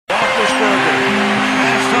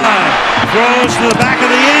Throws to the back of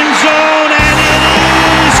the end zone, and it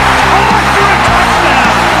is caught for a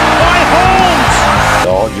touchdown by Holmes. With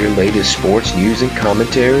all your latest sports news and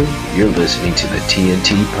commentary, you're listening to the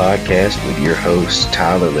TNT Podcast with your hosts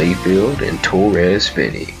Tyler Layfield and Torres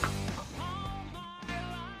Finney.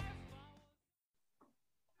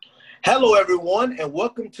 Hello, everyone, and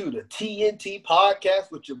welcome to the TNT Podcast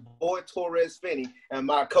with your boy Torres Finney and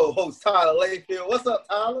my co-host Tyler Layfield. What's up,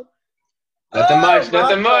 Tyler? Nothing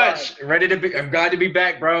much. I'm glad to be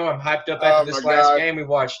back, bro. I'm hyped up after this last game we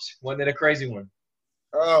watched. Wasn't it a crazy one?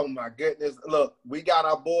 Oh, my goodness. Look, we got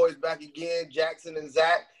our boys back again, Jackson and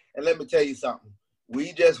Zach, and let me tell you something.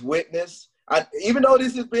 We just witnessed, even though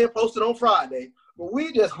this is being posted on Friday, but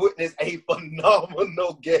we just witnessed a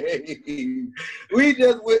phenomenal game. We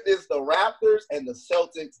just witnessed the Raptors and the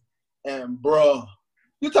Celtics, and, bro,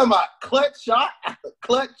 you talking about clutch shot after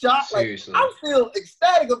clutch shot? Seriously. Like, I'm still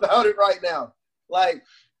ecstatic about it right now. Like,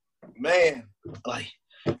 man, like,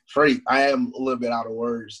 freak. I am a little bit out of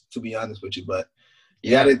words, to be honest with you, but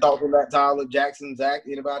you got any thoughts on that, Tyler, Jackson, Zach,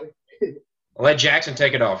 anybody? I'll let Jackson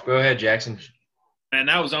take it off. Go ahead, Jackson. Man,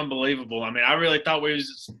 that was unbelievable. I mean, I really thought we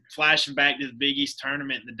was flashing back to the Big East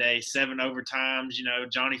tournament today, 7 overtimes. You know,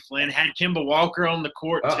 Johnny Flynn had Kemba Walker on the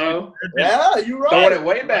court, too. Yeah, you're right. Throwing it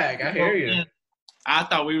way back. I hear you. I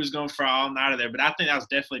thought we was going for all night of there, but I think that was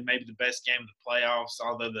definitely maybe the best game of the playoffs,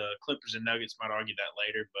 although the Clippers and Nuggets might argue that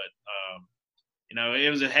later. But, you know,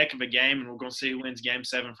 it was a heck of a game, and we're going to see who wins Game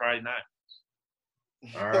 7 Friday night.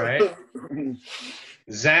 All right.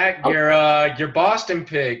 Zach, your Boston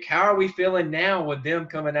pick. How are we feeling now with them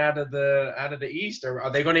coming out of the East? Or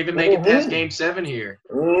are they going to even make it past Game 7 here?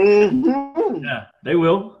 Yeah, they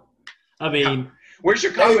will. I mean, where's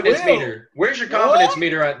your confidence meter? Where's your confidence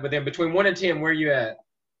meter at with them? Between 1 and 10, where are you at?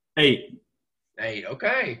 8. 8.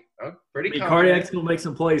 Okay. Oh, pretty confident. Cardiac's going to make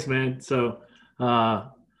some plays, man. So, I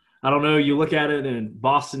don't know. You look at it, and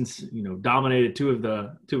Boston's, dominated two of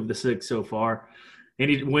the 6 so far.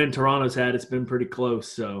 Any win Toronto's had, it's been pretty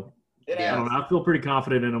close. So, I don't know. I feel pretty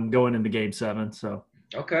confident in them going into Game 7. So,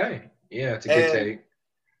 okay. Yeah, it's a good take.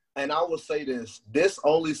 And I will say this. This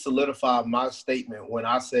only solidified my statement when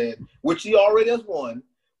I said, which he already has won,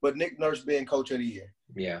 but Nick Nurse being Coach of the Year.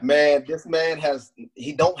 Yeah. Man, this man he has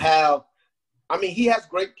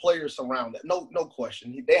great players around him. No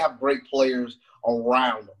question. They have great players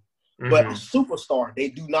around him. Mm-hmm. But a superstar they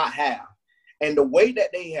do not have. And the way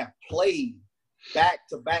that they have played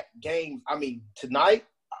back-to-back games, I mean, tonight,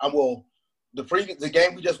 the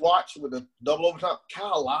game we just watched with the double overtime,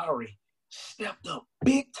 Kyle Lowry stepped up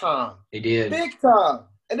big time. He did. Big time.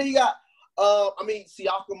 And then you got,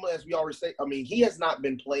 Siakam, as we already say, he has not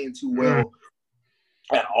been playing too well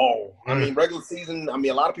at all. I mean, regular season, a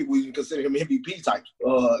lot of people even consider him MVP type.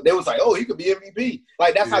 They was like, oh, he could be MVP.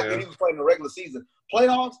 Like, that's how good he was playing in the regular season.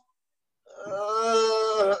 Playoffs,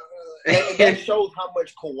 and that shows how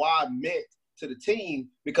much Kawhi meant to the team,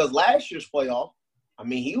 because last year's playoff,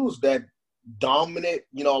 he was that dominant.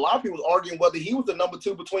 A lot of people was arguing whether he was the number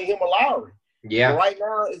 2 between him or Lowry. Yeah. But right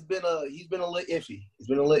now, he's been a little iffy.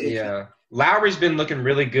 Yeah. Lowry's been looking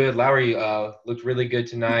really good. Lowry looked really good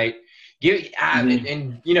tonight. Maybe I'm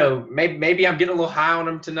getting a little high on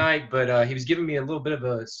him tonight, but he was giving me a little bit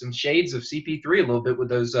of some shades of CP3 a little bit with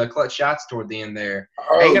those clutch shots toward the end there.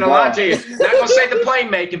 Ain't gonna lie to you. Not gonna say the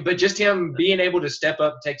playmaking, but just him being able to step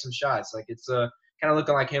up and take some shots. Like, it's kind of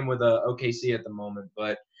looking like him with OKC at the moment.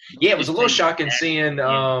 But yeah, it was a little shocking seeing.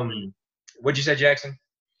 What'd you say, Jackson?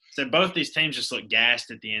 So both these teams just looked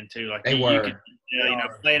gassed at the end too. Like they were.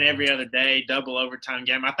 Playing every other day, double overtime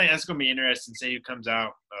game. I think that's going to be interesting to see who comes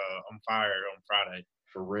out on fire on Friday.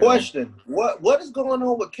 For real. Question: What is going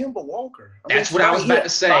on with Kemba Walker? That's what I was about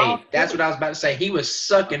to say. He was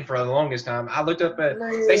sucking for the longest time. I looked up at.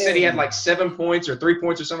 They said he had like 7 points or 3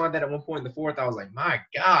 points or something like that at one point in the fourth. I was like, my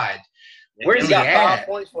God, where's he at? 5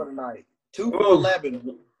 points for tonight. 2 for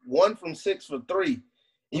 11. 1 from 6 for 3.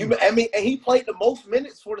 And he played the most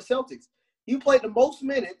minutes for the Celtics. You played the most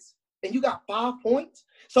minutes, and you got 5 points.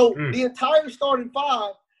 So the entire starting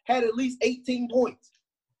 5 had at least 18 points.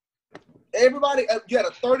 Everybody, you had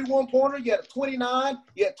a 31-pointer, you had a 29,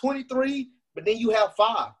 you had 23, but then you have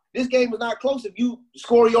 5. This game is not close if you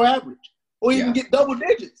score your average or even get double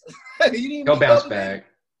digits. He'll bounce back.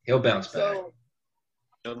 He'll bounce back. So,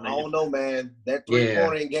 I don't know, man. That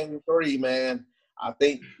 3-pointer in Game 3, man. I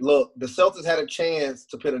think, look, the Celtics had a chance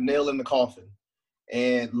to put a nail in the coffin.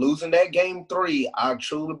 And losing that Game 3, I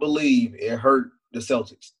truly believe it hurt the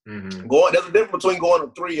Celtics. Mm-hmm. There's a difference between going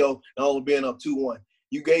up 3-0 and only being up 2-1.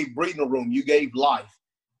 You gave breathing room. You gave life.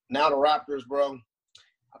 Now the Raptors, bro,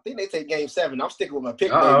 I think they take Game 7. I'm sticking with my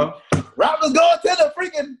pick, baby. Raptors going to the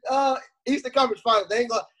freaking Eastern Conference Finals.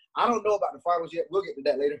 I don't know about the finals yet. We'll get to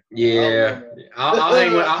that later. Yeah,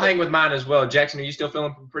 I'll hang with mine as well. Jackson, are you still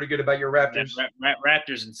feeling pretty good about your Raptors?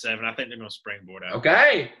 Raptors in 7. I think they're going to springboard out.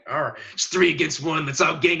 Okay, all right. It's 3 against 1. Let's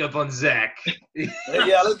all gang up on Zach.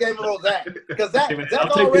 Yeah, let's gang up on Zach because Zach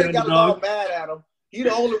already got us all mad at him. He's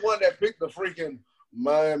the only one that picked the freaking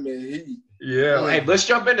Miami Heat. Yeah. Hey, let's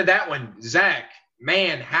jump into that one, Zach.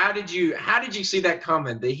 Man, how did you see that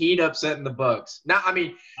coming? The Heat upsetting the Bucks. Now, I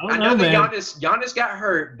mean, I know that Giannis got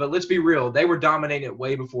hurt, but let's be real. They were dominating it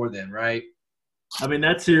way before then, right? I mean,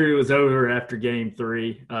 that series was over after Game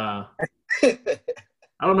 3. I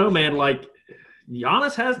don't know, man. Like,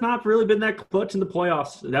 Giannis has not really been that clutch in the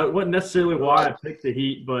playoffs. That wasn't necessarily why I picked the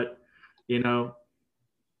Heat, but, you know,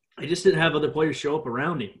 he just didn't have other players show up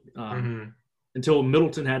around him until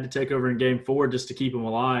Middleton had to take over in Game 4 just to keep him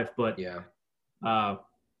alive. But yeah.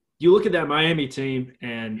 You look at that Miami team,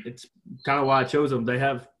 and it's kind of why I chose them. They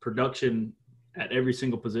have production at every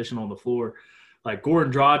single position on the floor. Like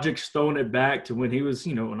Goran Dragic's throwing it back to when he was,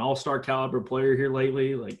 you know, an all-star caliber player here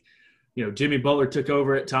lately. Like, you know, Jimmy Butler took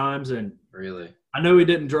over at times, and really, I know he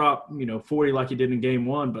didn't drop, you know, 40 like he did in Game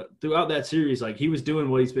 1, but throughout that series, like he was doing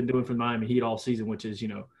what he's been doing for the Miami Heat all season, which is, you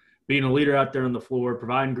know, being a leader out there on the floor,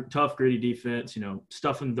 providing tough, gritty defense, you know,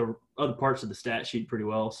 stuffing the other parts of the stat sheet pretty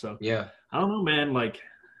well. So yeah. I don't know, man. Like,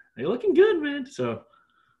 they're looking good, man. So,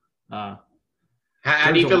 how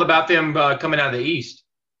do you feel about them coming out of the East?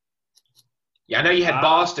 Yeah, I know you had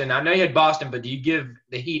Boston. But do you give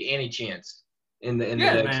the Heat any chance in the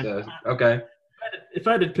next? Okay. If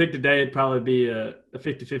I had to pick today, it'd probably be a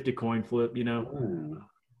 50-50 coin flip. You know,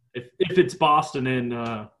 if it's Boston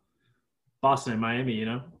and Miami, you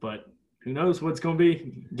know. But who knows what's going to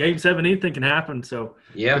be? Game 7, anything can happen. So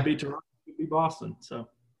yeah, it could be Toronto, it could be Boston. So.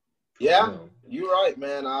 Yeah, you're right,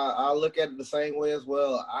 man. I look at it the same way as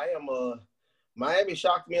well. Miami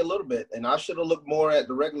shocked me a little bit, and I should have looked more at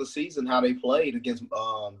the regular season, how they played against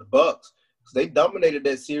the Bucks. Because they dominated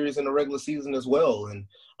that series in the regular season as well, and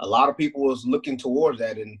a lot of people was looking towards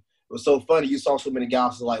that. And it was so funny. You saw so many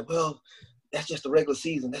guys like, well, that's just the regular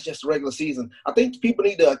season. That's just the regular season. I think people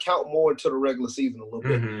need to account more to the regular season a little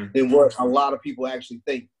bit than what a lot of people actually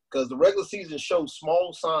think. Because the regular season shows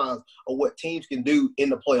small signs of what teams can do in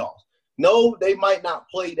the playoffs. No, they might not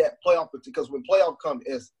play that playoff because when playoff comes,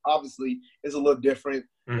 it's a little different.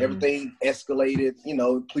 Everything escalated. You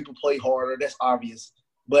know, people play harder. That's obvious.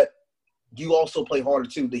 But you also play harder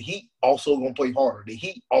too. The Heat also gonna play harder. The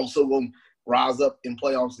Heat also gonna rise up in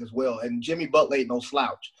playoffs as well. And Jimmy Butler ain't no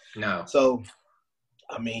slouch. No. So,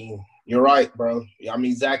 I mean, you're right, bro. I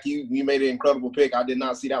mean, Zach, you made an incredible pick. I did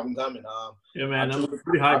not see that one coming. Yeah, man, I'm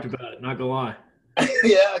pretty hyped about it. Not gonna lie.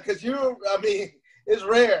 Yeah, because it's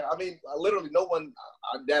rare. I mean, literally no one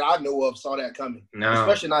that I know of saw that coming. No.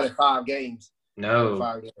 Especially not in 5 games.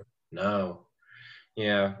 No. No.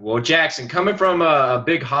 Yeah. Well, Jackson, coming from a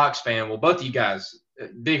big Hawks fan, well, both of you guys,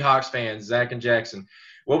 big Hawks fans, Zach and Jackson,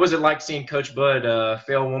 what was it like seeing Coach Bud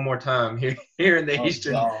fail one more time here in the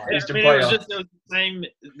Eastern playoffs? It was just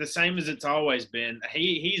the same as it's always been.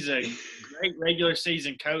 He's a great regular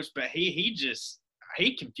season coach, but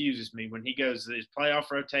he confuses me when he goes to his playoff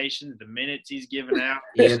rotation, the minutes he's giving out.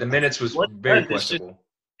 Yeah, the minutes was very questionable.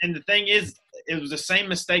 And the thing is, it was the same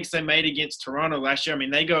mistakes they made against Toronto last year. I mean,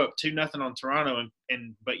 they go up 2-0 on Toronto,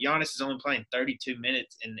 but Giannis is only playing 32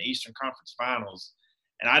 minutes in the Eastern Conference Finals.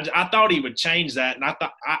 And I thought he would change that, and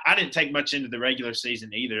I didn't take much into the regular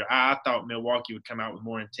season either. I thought Milwaukee would come out with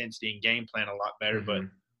more intensity and game plan a lot better, but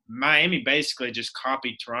Miami basically just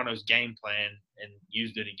copied Toronto's game plan and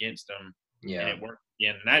used it against them. Yeah, and it worked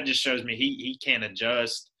again. And that just shows me he can't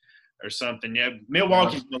adjust or something. Yeah,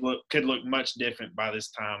 Milwaukee could look much different by this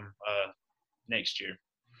time next year.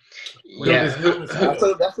 Yeah,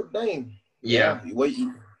 that's a thing. Yeah,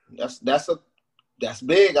 that's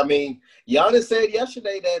big. I mean, Giannis said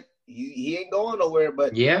yesterday that he ain't going nowhere,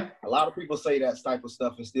 but yeah, a lot of people say that type of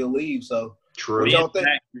stuff and still leave. So true. What y'all think?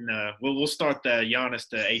 We'll start the Giannis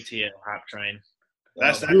to ATL hype train.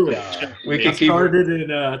 We can keep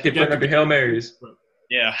putting up your Hail Marys.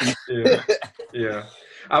 Yeah. Yeah.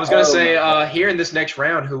 I was going to say, here in this next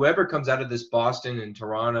round, whoever comes out of this Boston and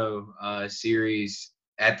Toronto series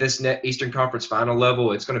at this Eastern Conference final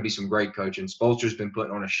level, it's going to be some great coaching. Spoelstra's been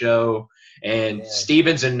putting on a show. And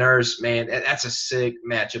Stevens and Nurse, man, that's a sick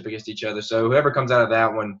matchup against each other. So whoever comes out of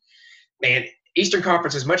that one, man, Eastern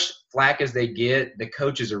Conference, as much flack as they get, the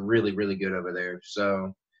coaches are really, really good over there.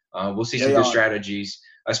 So we'll see some good strategies.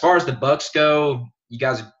 As far as the Bucks go, you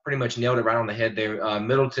guys pretty much nailed it right on the head there.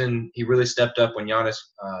 Middleton, he really stepped up when Giannis,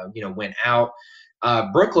 went out.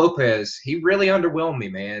 Brook Lopez, he really underwhelmed me,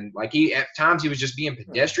 man. Like at times he was just being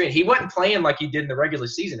pedestrian. He wasn't playing like he did in the regular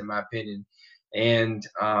season, in my opinion. And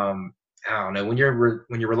I don't know, when you're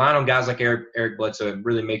relying on guys like Eric Bledsoe, it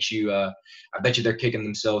really makes you. I bet you they're kicking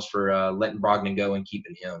themselves for letting Brogdon go and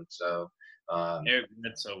keeping him. So Eric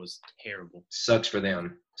Bledsoe was terrible. Sucks for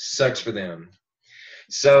them.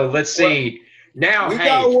 So let's see. Now, we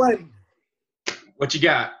got one. What you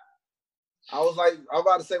got? I'm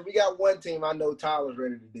about to say, we got one team I know Tyler's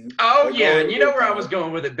ready to do. Oh, yeah. You know where I was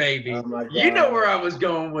going with it, baby. Oh, my God. You know where I was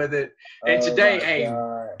going with it. And today,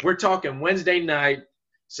 we're talking Wednesday night,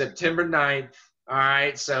 September 9th. All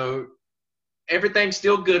right. So everything's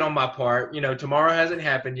still good on my part. You know, tomorrow hasn't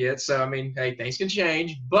happened yet. So, I mean, hey, things can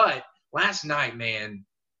change. But last night, man,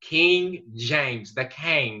 King James, the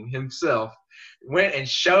King himself, went and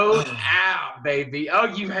showed out, baby. Oh,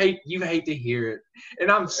 you hate to hear it.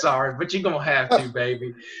 And I'm sorry, but you're going to have to,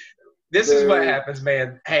 baby. This is what happens,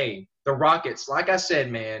 man. Hey, the Rockets, like I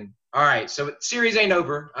said, man. All right, so series ain't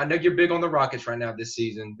over. I know you're big on the Rockets right now this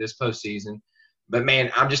season, this postseason. But,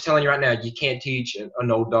 man, I'm just telling you right now, you can't teach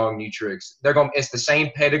an old dog new tricks. It's the same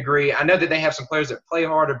pedigree. I know that they have some players that play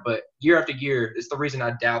harder, but year after year, it's the reason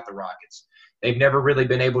I doubt the Rockets. They've never really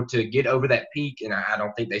been able to get over that peak, and I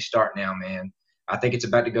don't think they start now, man. I think it's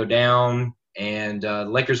about to go down, and the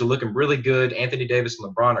Lakers are looking really good. Anthony Davis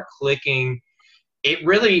and LeBron are clicking. It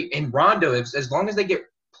really – and Rondo, as long as they get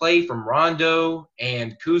play from Rondo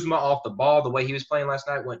and Kuzma off the ball, the way he was playing last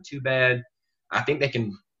night wasn't too bad. I think they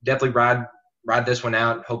can definitely ride this one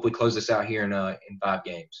out and hopefully close this out here in 5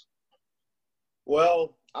 games.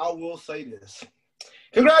 Well, I will say this.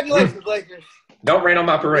 Congratulations, Lakers. Don't rain on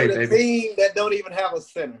my parade, baby. Team that don't even have a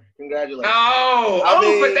center. Congratulations. I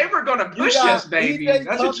mean, but they were going to push us, baby.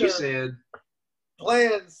 That's what you said.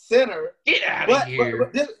 Playing center. Get out of here.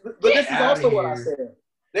 But this is also what I said.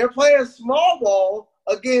 They're playing small ball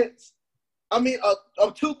against,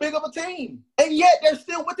 a too big of a team. And yet they're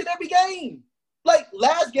still with it every game. Like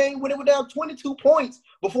last game when they were down 22 points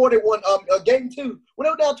before they won game 2. When they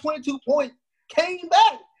were down 22 points, came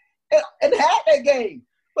back and had that game.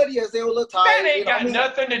 But yes, they were a little tired. That ain't got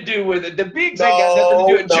nothing to do with it. The bigs ain't got nothing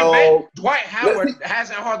to do with it. Dwight Howard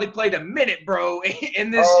hasn't hardly played a minute, bro,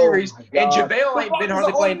 in this series. And JaVale ain't been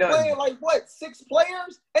hardly playing nothing. Like, 6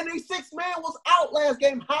 players? And the 6th man was out last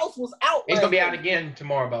game. House was out. He's going to be out again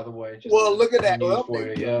tomorrow, by the way. Well, look at that.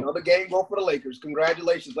 Another game going for the Lakers.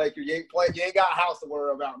 Congratulations, Lakers. You ain't got House to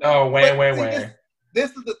worry about now. Oh, wait.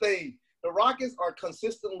 This is the thing. The Rockets are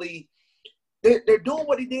consistently – They're doing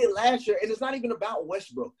what he did last year, and it's not even about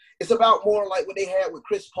Westbrook. It's about more like what they had with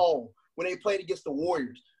Chris Paul when they played against the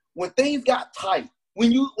Warriors. When things got tight,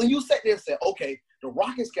 when you sat there and said, okay, the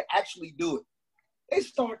Rockets can actually do it, they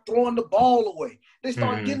start throwing the ball away. They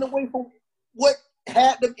start getting away from what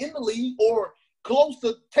had them in the lead or close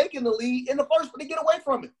to taking the lead in the first, but they get away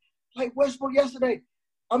from it. Like Westbrook yesterday.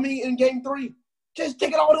 In game 3, just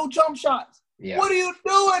taking all those jump shots. Yeah. What are you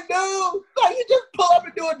doing, dude? Like, you just pull up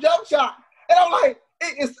and do a jump shot. And I'm like,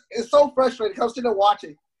 it's so frustrating. I'm sitting there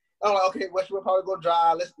watching. I'm like, okay, Westbrook probably going to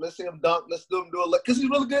drive. Let's see him dunk. Let's do him do it. Because he's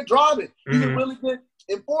really good driving. He's a really good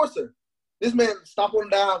enforcer. This man stop him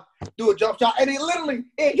down, do a jump shot, and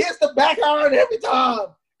it hits the back iron every time.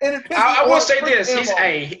 And I will say this: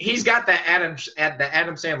 he's got the Adam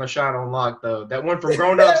Sandler shot on lock though. That one from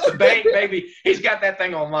Grown Ups to Bank, baby. He's got that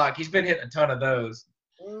thing on lock. He's been hitting a ton of those.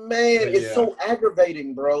 Man, it's so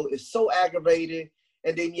aggravating, bro. It's so aggravating.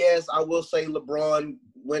 And then, yes, I will say LeBron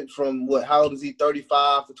went from, how old is he,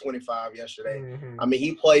 35 to 25 yesterday.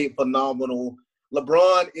 He played phenomenal.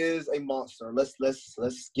 LeBron is a monster. Let's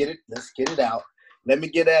get it out. Let me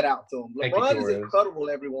get that out to him. LeBron is incredible,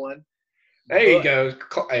 everyone. There you go.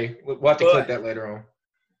 Hey, we'll have to clip that later on.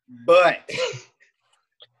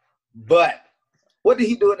 But what did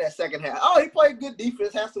he do in that second half? Oh, he played good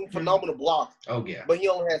defense, had some phenomenal blocks. Oh, yeah. But he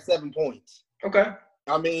only had 7 points. Okay.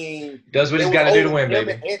 Does what he's got to do to win,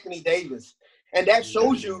 baby. Anthony Davis. And that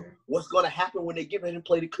shows you what's going to happen when they get ready to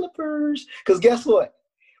play the Clippers. Because guess what?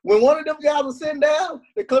 When one of them guys are sitting down,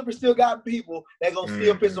 the Clippers still got people that going to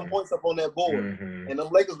still put some points up on that board. And the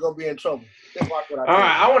Lakers going to be in trouble. Just watch what All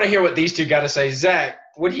right, I want to hear what these two got to say. Zach,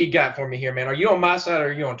 what do you got for me here, man? Are you on my side or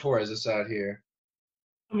are you on Torres' side here?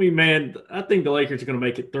 Man, I think the Lakers are going to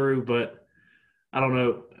make it through, but I don't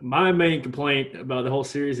know. My main complaint about the whole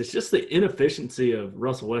series is just the inefficiency of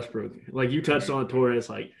Russell Westbrook. Like you touched on Torres,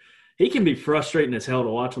 like he can be frustrating as hell to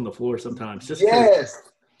watch on the floor sometimes. Just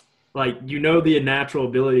like the natural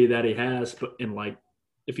ability that he has, but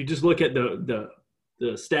if you just look at the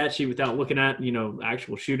stat sheet without looking at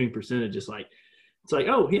actual shooting percentage, it's like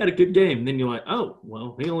oh, he had a good game. And then you're like, oh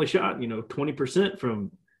well, he only shot 20%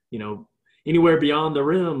 from anywhere beyond the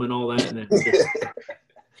rim and all that. And then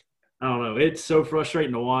I don't know. It's so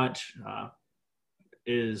frustrating to watch.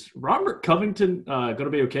 is Robert Covington going to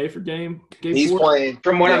be okay for game He's 4? playing.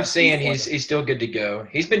 From what Yeah, I'm seeing, he's he's still good to go.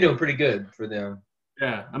 He's been doing pretty good for them.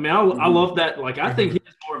 Yeah, I mean, I love that. Like, I think he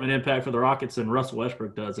has more of an impact for the Rockets than Russell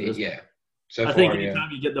Westbrook does. Yeah. So I far, think anytime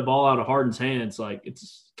you get the ball out of Harden's hands, like,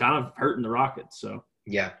 it's kind of hurting the Rockets. So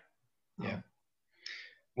Yeah.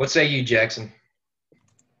 What say you, Jackson?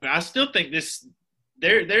 I still think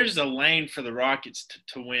there's a lane for the Rockets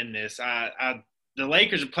to win this. The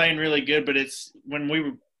Lakers are playing really good, but it's when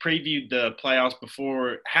we previewed the playoffs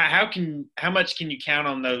before, how much can you count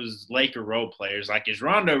on those Laker role players? Like, is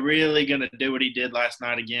Rondo really going to do what he did last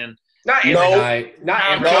night again? Not every night. Not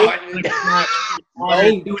every night.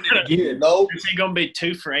 ain't doing it again. No. Is he going to be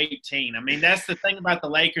 2 for 18? I mean, that's the thing about the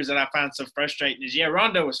Lakers that I find so frustrating is,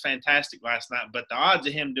 Rondo was fantastic last night, but the odds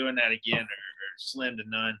of him doing that again are slim to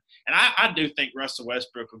none. And I do think Russell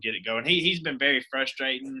Westbrook will get it going. He's been very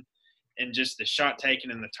frustrating in just the shot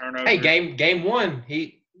taking and the turnover. Hey, game 1,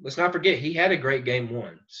 let's not forget he had a great game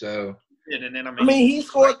 1. So and then I mean, he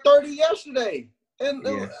scored 30 yesterday,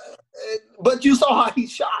 but you saw how he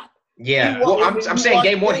shot. Yeah, well, I'm saying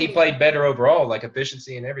game 1 he played better overall, like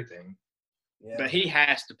efficiency and everything. Yeah. But he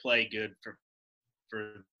has to play good for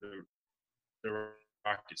the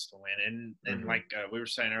Rockets to win. And like we were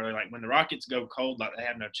saying earlier, like when the Rockets go cold, like they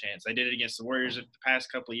have no chance. They did it against the Warriors the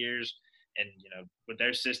past couple of years. And, with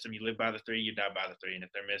their system, you live by the 3, you die by the 3. And if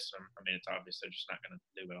they're missing them, I mean, it's obvious they're just not going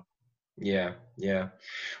to do well. Yeah.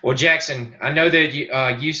 Well, Jackson, I know that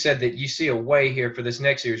you said that you see a way here for this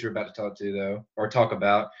next series we're about to talk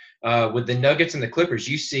about. With the Nuggets and the Clippers,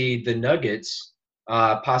 you see the Nuggets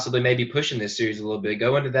possibly maybe pushing this series a little bit.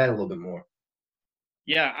 Go into that a little bit more.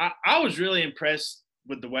 Yeah, I was really impressed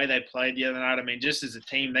with the way they played the other night. I mean, just as a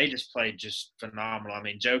team, they just played just phenomenal. I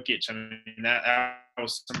mean, Jokic, that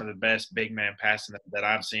was some of the best big man passing that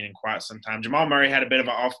I've seen in quite some time. Jamal Murray had a bit of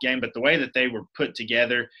an off game, but the way that they were put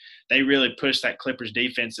together, they really pushed that Clippers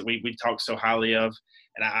defense that we talked so highly of.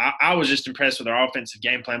 And I was just impressed with their offensive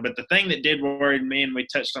game plan. But the thing that did worry me, and we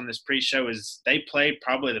touched on this pre-show, is they played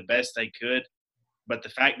probably the best they could. But the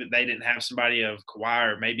fact that they didn't have somebody of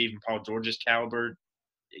Kawhi or maybe even Paul George's caliber,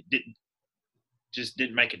 it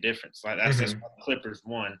didn't make a difference. Like that's just why the Clippers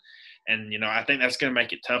won. And, I think that's going to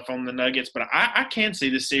make it tough on the Nuggets. But I can see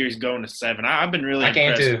this series going to 7. I've been really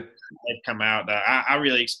impressed too. They've come out. I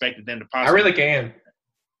really expected them to possibly. I really can.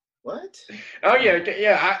 What? Oh,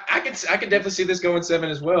 yeah. I could definitely see this going 7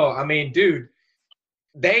 as well. I mean, dude,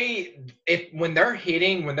 when they're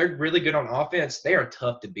really good on offense, they are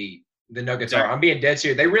tough to beat. The Nuggets are. I'm being dead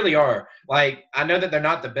serious. They really are. Like, I know that they're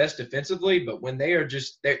not the best defensively, but when they are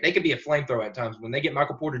they could be a flamethrower at times. When they get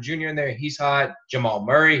Michael Porter Jr. in there, he's hot. Jamal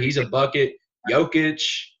Murray, he's a bucket. Jokic,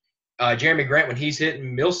 Jeremy Grant, when he's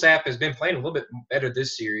hitting. Millsap has been playing a little bit better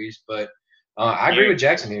this series, but I agree with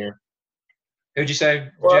Jackson here. Who'd you say,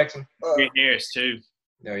 Jackson? Harris, too.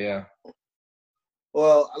 Oh, yeah.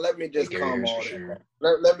 Well, let me just calm all that.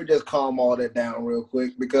 Let me just calm all that down real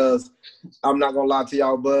quick because I'm not gonna lie to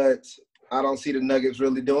y'all, but I don't see the Nuggets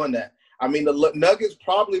really doing that. I mean, the Nuggets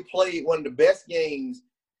probably played one of the best games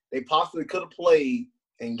they possibly could have played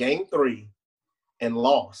in Game 3 and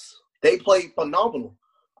lost. They played phenomenal.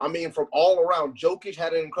 I mean, from all around, Jokic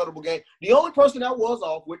had an incredible game. The only person that was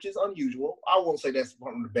off, which is unusual, I won't say that's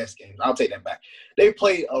one of the best games. I'll take that back. They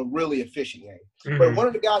played a really efficient game. Mm-hmm. But one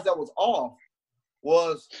of the guys that was off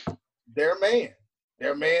was their man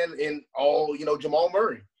in all, Jamal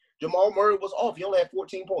Murray. Jamal Murray was off. He only had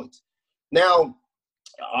 14 points. Now,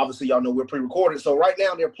 obviously, y'all know we're pre-recorded. So right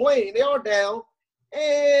now they're playing. They are down.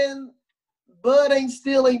 And Bud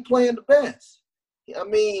still ain't playing the best. I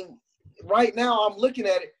mean, right now I'm looking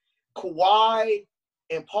at it. Kawhi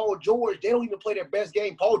and Paul George, they don't even play their best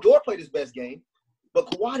game. Paul George played his best game.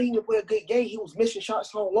 But Kawhi didn't even play a good game. He was missing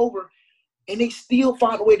shots all over. And they still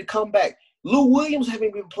find a way to come back. Lou Williams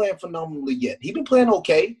haven't been playing phenomenally yet. He's been playing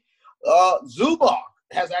okay. Zubac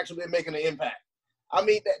has actually been making an impact. I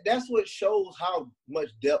mean, that's what shows how much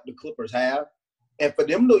depth the Clippers have. And for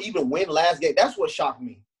them to even win last game, that's what shocked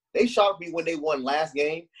me. They shocked me when they won last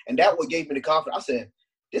game, and that what gave me the confidence. I said,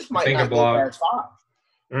 this might not go past 5.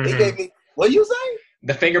 Mm-hmm. They gave me – what you say?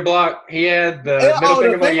 The finger block. He had the middle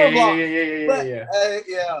finger block.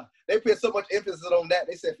 Yeah. They put so much emphasis on that.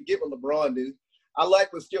 They said, forget what LeBron did. I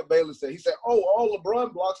like what Skip Bayless said. He said, all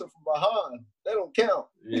LeBron blocks are from behind. They don't count.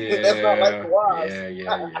 Yeah, that's not like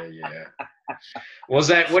Kawhi. Yeah. Well,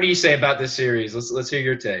 Zach, what do you say about this series? Let's hear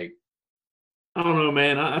your take. I don't know,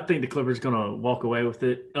 man. I think the Clippers going to walk away with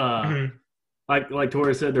it. Like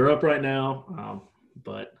Tori said, they're up right now,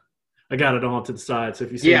 but I got it on to the side. So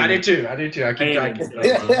if you see, I do too. I keep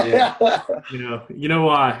you know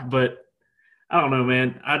why, but I don't know,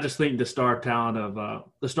 man. I just think the star talent of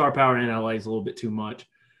the star power in LA is a little bit too much.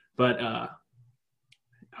 But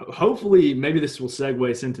hopefully, maybe this will segue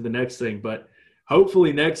us into the next thing. But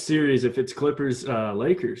hopefully, next series, if it's Clippers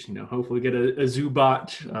Lakers, hopefully get a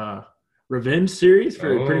Zubac revenge series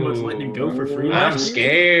for pretty much letting him go for free. I'm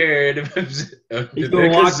scared of He's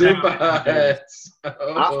gonna lock Zubac.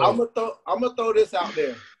 I'm gonna throw this out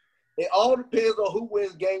there. It all depends on who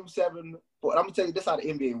wins Game 7. But I'm gonna tell you this: how the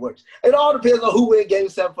NBA works. It all depends on who wins Game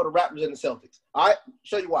 7 for the Raptors and the Celtics. All right,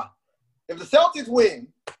 show you why. If the Celtics win,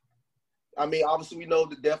 I mean, obviously we know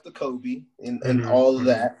the death of Kobe and all of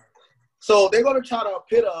that. So they're gonna try to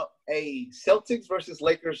pit up a Celtics versus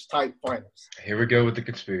Lakers type finals. Here we go with the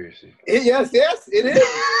conspiracy. Yes, it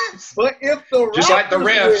is. But if the just Raptors like the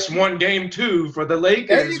refs win, won Game 2 for the Lakers,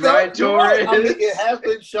 there you go, right, Torres? right. I mean, it has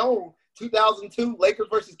been shown. 2002 Lakers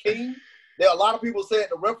versus Kings. There are a lot of people saying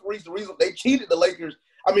the referees, the reason they cheated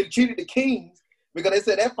cheated the Kings because they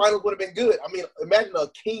said that finals would have been good. I mean, imagine a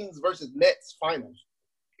Kings versus Nets finals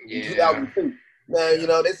in 2002.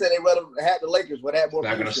 Now, they said they rather had the Lakers, but had more.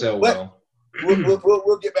 Not going to sell but well.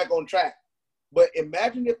 We'll get back on track. But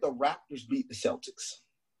imagine if the Raptors beat the Celtics.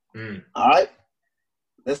 All right?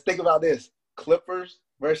 Let's think about this. Clippers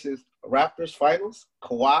versus Raptors finals.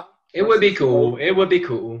 Kawhi. It would be cool. It would be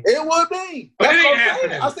cool. It would be. But That's it ain't what I'm happening.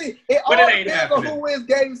 saying. I see. It But all it ain't depends on happening. who wins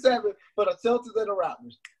Game 7 for the Celtics and the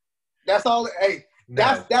Raptors. That's all. Hey,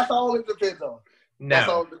 No. that's all it depends on. That's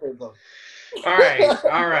all No. it depends on.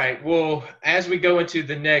 All right. Well, as we go into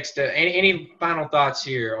the next, any final thoughts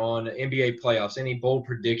here on NBA playoffs? Any bold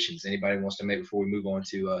predictions anybody wants to make before we move on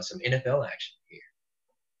to some NFL action here?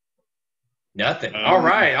 Nothing. All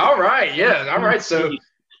right. Yeah. All right. So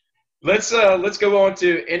let's go on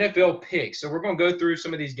to NFL picks. So we're going to go through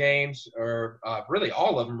some of these games, or really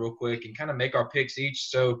all of them, real quick, and kind of make our picks each.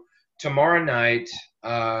 So tomorrow night,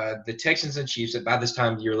 the Texans and Chiefs. By this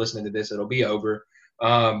time you're listening to this, it'll be over.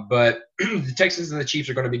 But the Texans and the Chiefs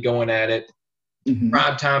are going to be going at it.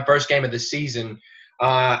 Prime time, first game of the season.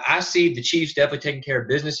 I see the Chiefs definitely taking care of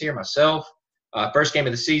business here myself. First game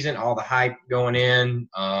of the season, all the hype going in.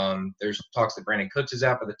 There's talks that Brandon Cooks is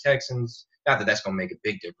out for the Texans. Not that that's going to make a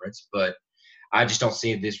big difference, but I just don't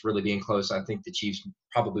see this really being close. I think the Chiefs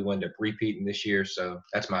probably wind up repeating this year, so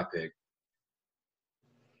that's my pick.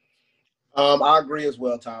 I agree as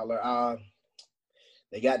well, Tyler.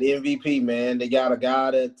 They got the MVP, man. They got a guy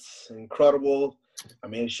that's incredible. I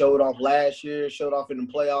mean, showed off last year, showed off in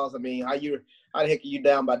the playoffs. I mean, how the heck are you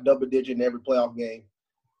down by double digit in every playoff game?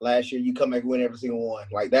 Last year, you come back and win every single one.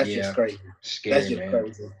 Like, that's just crazy. Scary, that's just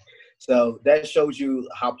crazy. So that shows you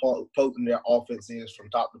how potent their offense is from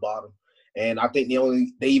top to bottom. And I think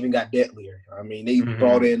they even got deadlier. I mean, they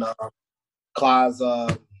brought in Clyde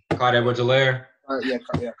Edwards-Helaire.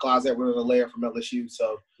 Clyde Edwards-Helaire from LSU.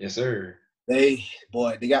 So yes, sir. They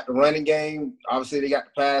got the running game. Obviously, they got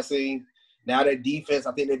the passing. Now their defense,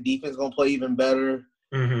 I think their defense is going to play even better.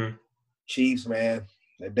 Chiefs, man,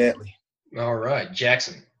 they're deadly. All right,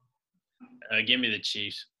 Jackson. Give me the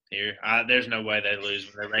Chiefs here. There's no way they lose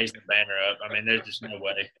when they're raising the banner up. I mean, there's just no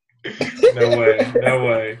way. No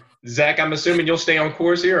way. Zach, I'm assuming you'll stay on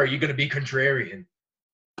course here, or are you going to be contrarian?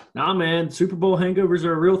 Nah, man. Super Bowl hangovers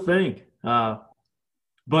are a real thing.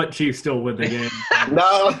 But Chiefs still win the game.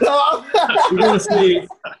 No. You're going to see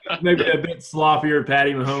maybe a bit sloppier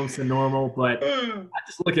Patty Mahomes than normal. But I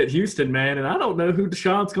just look at Houston, man, and I don't know who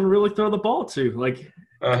Deshaun's going to really throw the ball to. Like,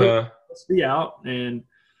 let's be out. And,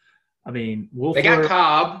 I mean, they got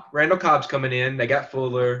Cobb. Randall Cobb's coming in. They got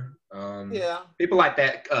Fuller. People like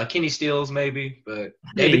that. Kenny Stills maybe, but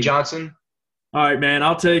David Johnson. All right, man.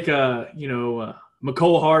 I'll take,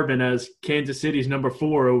 McCole Hardman as Kansas City's number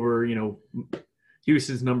 4 over,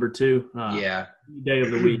 Houston's number 2. Day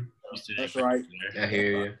of the week. That's right. I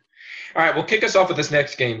hear you. All right, well, kick us off with this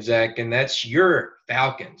next game, Zach, and that's your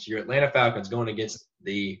Falcons, your Atlanta Falcons going against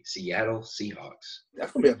the Seattle Seahawks.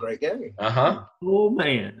 That's going to be a great game. Oh,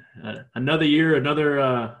 man. Another year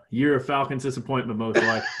of Falcons disappointment, most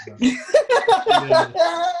likely.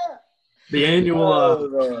 The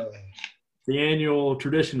annual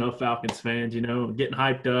tradition of Falcons fans, getting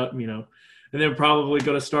hyped up, and they're probably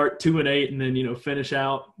going to start 2-8 and then, finish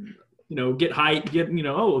out, get hyped,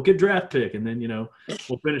 a good draft pick. And then,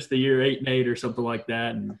 we'll finish the year 8-8 or something like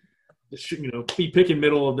that. And, be picking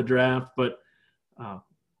middle of the draft. But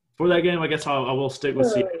for that game, I guess I will stick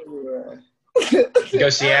with Seattle. You go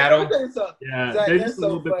Seattle? Yeah, Zach, they're just a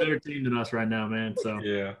little bit funny. better team than us right now, man. So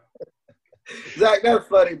yeah. Zach, that's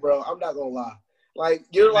funny, bro. I'm not going to lie. Like,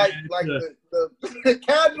 you're like the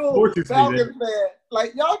casual Falcons fan.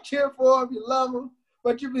 Like, y'all cheer for him, you love him,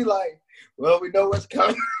 but you be like, Well, we know what's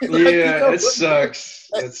coming. Yeah, it sucks.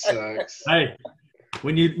 It sucks. Hey,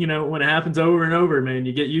 when when it happens over and over, man,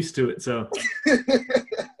 you get used to it. So, Zach,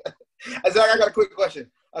 I got a quick question.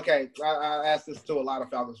 Okay, I asked this to a lot of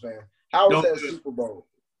Falcons fans. How was that Super Bowl?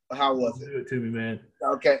 How was it? Do it to me, man.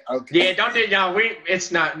 Okay. Yeah, don't do y'all.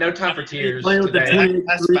 It's not no time for tears. Today.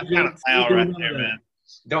 That's kind of foul right there, man.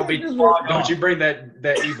 Don't you bring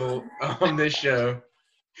that evil on this show.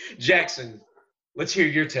 Jackson, let's hear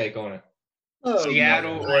your take on it.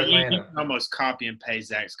 Seattle or Atlanta? You can almost copy and paste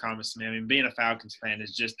Zach's comments, man. I mean, being a Falcons fan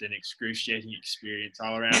is just an excruciating experience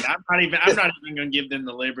all around. I'm not even going to give them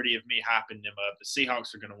the liberty of me hyping them up. The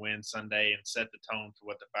Seahawks are going to win Sunday and set the tone for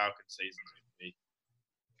what the Falcons season is going to be.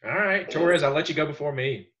 All right, Torres, I'll let you go before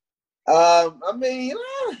me. I mean,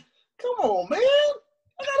 come on, man.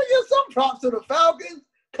 I gotta give some props to the Falcons.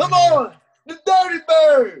 Come on, the Dirty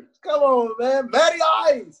Birds. Come on, man. Matty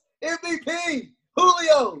Ice, MVP.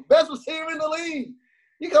 Julio, best receiver in the league.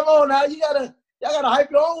 You come on now. Y'all gotta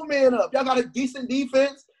hype your own man up. Y'all got a decent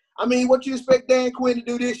defense. I mean, what you expect Dan Quinn to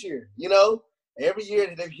do this year? You know, every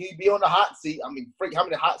year he'd be on the hot seat. I mean, freak, how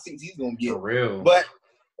many hot seats he's gonna get? For real. But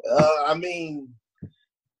I mean,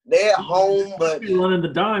 they're at home, but running the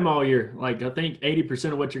dime all year. Like I think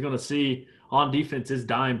 80% of what you're gonna see on defense is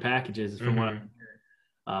dime packages, from what I'm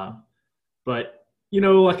hearing. But.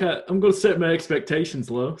 Like I'm going to set my expectations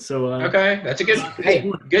low. So okay, that's a good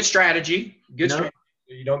strategy. Good strategy.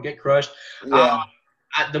 You don't get crushed. Yeah.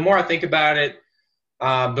 The more I think about it,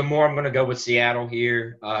 the more I'm going to go with Seattle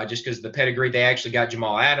here, just because the pedigree. They actually got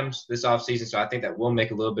Jamal Adams this offseason, so I think that will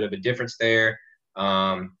make a little bit of a difference there.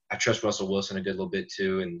 I trust Russell Wilson a good little bit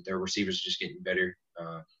too, and their receivers are just getting better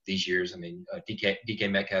these years. I mean, DK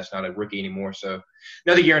Metcalf's not a rookie anymore, so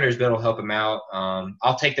another year under his belt will help him out.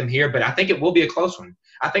 I'll take them here, but I think it will be a close one.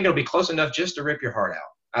 I think it'll be close enough just to rip your heart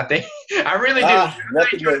out. I really do. I'm not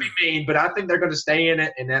trying to be mean, but I think they're going to stay in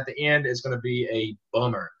it, and at the end, it's going to be a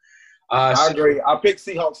bummer. I agree. I'll pick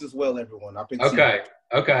Seahawks as well, everyone. I'll pick Seahawks.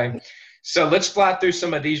 Okay. So let's fly through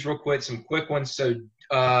some of these real quick, some quick ones. So,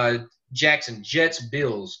 Jackson, Jets,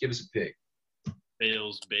 Bills. Give us a pick.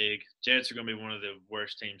 Bills big. Jets are going to be one of the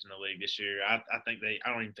worst teams in the league this year. I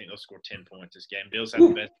don't even think they'll score 10 points this game. Bills have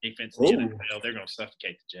the best defense in the NFL. They're going to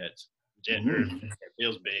suffocate the Jets.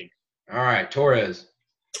 Bills big. All right, Torres.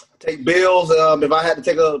 Take Bills. If I had to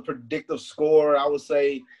take a predictive score, I would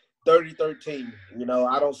say 30-13.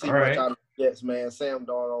 I don't see much out of the Jets, man. Sam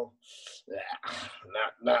Darnold,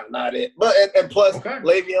 not it. But and plus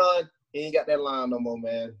Le'Veon, he ain't got that line no more,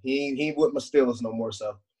 man. He ain't with my Steelers no more,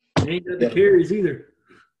 so. He ain't got the carries either.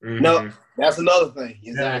 Mm-hmm. No, that's another thing.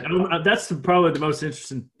 Exactly. That's probably the most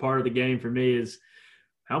interesting part of the game for me is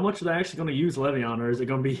how much are they actually going to use Le'Veon, or is it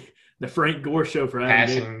going to be the Frank Gore show for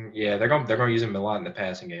passing? Yeah, they're going to use him a lot in the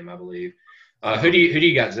passing game, I believe. Who do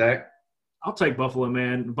you got, Zach? I'll take Buffalo,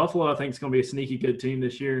 man. Buffalo, I think, is going to be a sneaky good team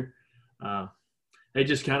this year. They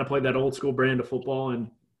just kind of played that old school brand of football,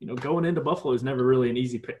 and going into Buffalo is never really an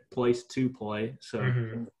easy place to play.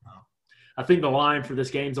 So. I think the line for this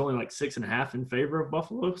game is only like 6.5 in favor of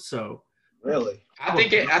Buffalo. So, really, I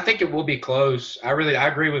think it will be close. I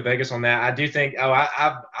agree with Vegas on that. I do think.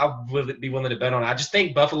 I would be willing to bet on it. I just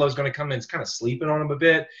think Buffalo is going to come in kind of sleeping on them a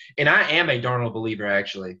bit, and I am a Darnold believer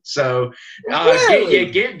actually. So,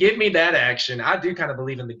 give me that action. I do kind of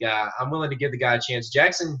believe in the guy. I'm willing to give the guy a chance.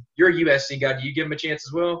 Jackson, you're a USC guy. Do you give him a chance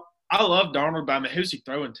as well? I love Darnold, but I mean, who's he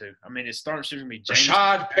throwing to? I mean, it's starting to be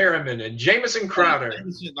Rashad Perriman and Jamison Crowder.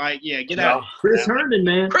 Get out. Chris Herndon,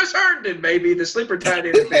 man. Chris Herndon, maybe the sleeper tight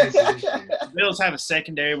end in fantasy this year. The Bills have a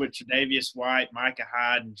secondary with Tre'Davious White, Micah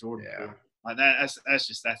Hyde, and Jordan. Yeah. Like that's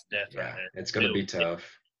death right there. It's going to be tough.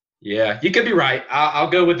 Yeah, you could be right. I'll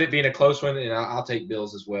go with it being a close one, and I'll take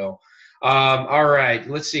Bills as well. All right,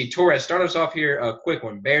 let's see. Torres, start us off here. A quick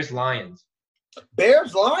one. Bears-Lions.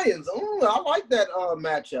 Bears-Lions. I like that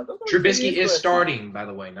matchup. Trubisky is starting, by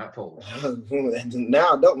the way, not Foles.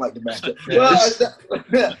 Now I don't like the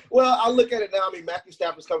matchup. Well, I look at it now. I mean, Matthew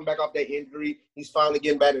Stafford's coming back off that injury. He's finally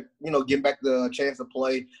getting back the chance to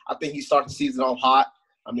play. I think he started the season off hot.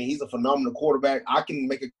 I mean, he's a phenomenal quarterback. I can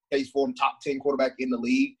make a case for him top 10 quarterback in the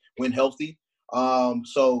league when healthy.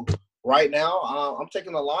 So right now, I'm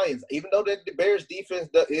taking the Lions, even though the Bears defense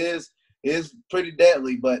is pretty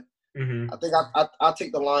deadly, but I think I'll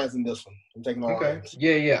take the Lions in this one. I'm taking the Lions.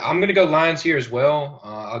 Yeah. I'm going to go Lions here as well.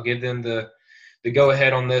 I'll give them the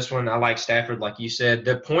go-ahead on this one. I like Stafford, like you said.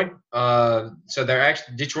 The point so they're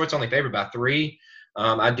actually – Detroit's only favored by 3.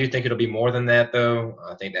 I do think it'll be more than that, though.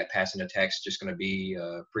 I think that passing attack's just going to be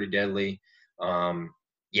pretty deadly.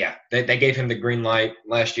 They gave him the green light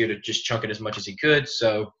last year to just chunk it as much as he could.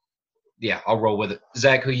 So, yeah, I'll roll with it.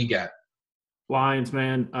 Zach, who you got? Lions,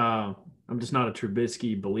 man. I'm just not a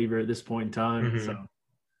Trubisky believer at this point in time. Mhm.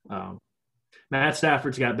 So Matt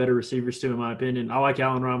Stafford's got better receivers too, in my opinion. I like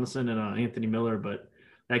Allen Robinson and Anthony Miller, but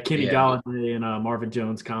that Kenny Golladay and Marvin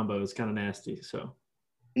Jones combo is kind of nasty. So,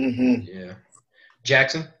 Yeah.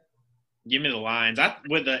 Jackson? Give me the Lions.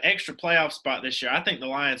 With the extra playoff spot this year, I think the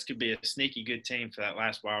Lions could be a sneaky good team for that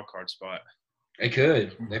last wild card spot. They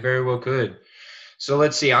could. They very well could. So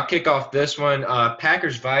let's see. I'll kick off this one.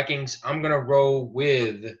 Packers-Vikings. I'm going to roll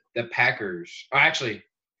with the Packers. Oh, actually,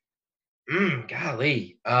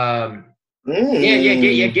 golly.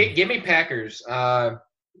 Give me Packers.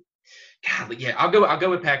 Golly, yeah, I'll go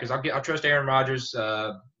with Packers. I'll trust Aaron Rodgers.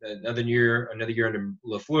 Another year under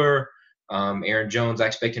LaFleur. Aaron Jones, I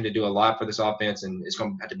expect him to do a lot for this offense, and it's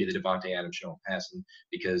going to have to be the Devontae Adams show passing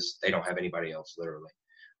because they don't have anybody else, literally.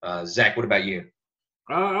 Zach, what about you?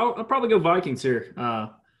 I'll probably go Vikings here. I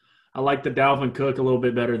like the Dalvin Cook a little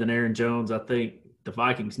bit better than Aaron Jones. I think the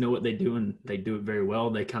Vikings know what they do, and they do it very well.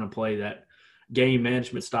 They kind of play that game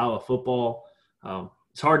management style of football.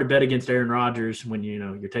 It's hard to bet against Aaron Rodgers when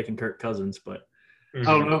you're taking Kirk Cousins, but I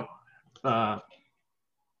don't know.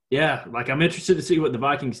 Yeah, I'm interested to see what the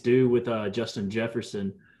Vikings do with Justin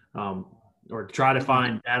Jefferson, or try to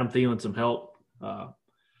find Adam Thielen some help.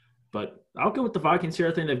 But I'll go with the Vikings here.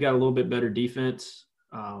 I think they've got a little bit better defense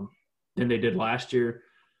than they did last year.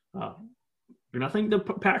 And I think the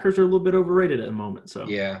Packers are a little bit overrated at the moment. So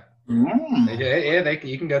yeah,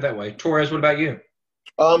 you can go that way. Torres, what about you?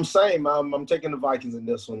 Same. I'm taking the Vikings in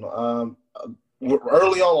this one.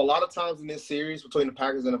 Early on, a lot of times in this series between the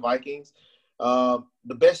Packers and the Vikings,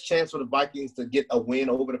 the best chance for the Vikings to get a win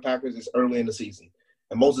over the Packers is early in the season.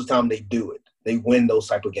 And most of the time they do it. They win those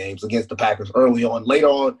type of games against the Packers early on. Later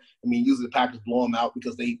on, usually the Packers blow them out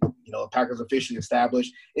because the Packers officially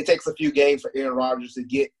established. It takes a few games for Aaron Rodgers to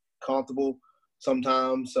get comfortable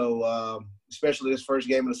sometimes. So, especially this first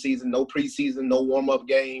game of the season, no preseason, no warm-up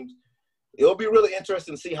games. It'll be really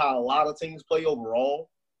interesting to see how a lot of teams play overall,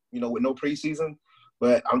 with no preseason.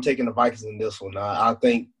 But I'm taking the Vikings in this one. I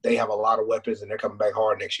think they have a lot of weapons, and they're coming back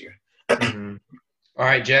hard next year. All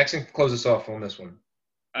right, Jackson, close us off on this one.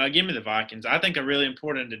 Give me the Vikings. I think a really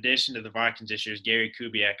important addition to the Vikings this year is Gary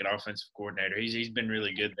Kubiak at offensive coordinator. He's been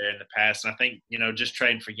really good there in the past. And I think, just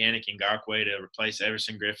trading for Yannick Ngakoue to replace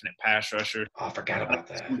Everson Griffin at pass rusher. Oh, I forgot about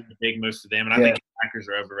that. It's a big move for them. And I think the Packers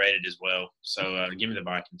are overrated as well. So give me the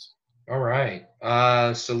Vikings. All right.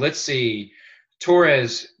 So let's see.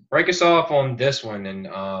 Torres, break us off on this one.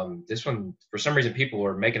 And this one, for some reason, people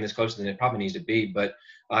are making this closer than it probably needs to be. But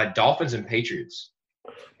Dolphins and Patriots.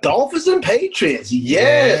 Dolphins and Patriots,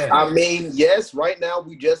 yes. Yeah. Yes, right now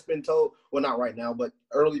we just been told – well, not right now, but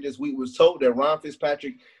early this week was told that Ryan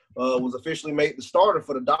Fitzpatrick was officially made the starter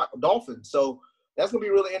for the Dolphins. So that's going to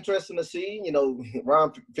be really interesting to see.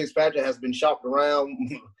 Ryan Fitzpatrick has been shopped around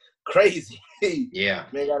crazy. Yeah.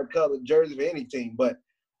 Man got a color jersey for any team. But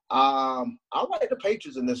I like the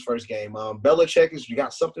Patriots in this first game. Belichick has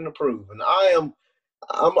got something to prove. And I'm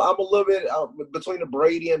a little bit between the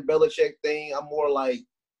Brady and Belichick thing. I'm more like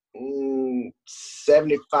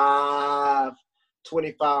 75-25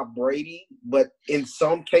 Brady, but in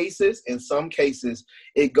some cases,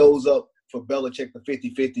 it goes up for Belichick to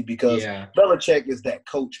 50-50 because Belichick is that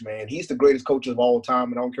coach, man. He's the greatest coach of all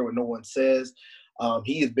time, and I don't care what no one says.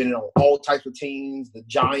 He has been on all types of teams, the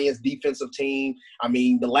Giants defensive team.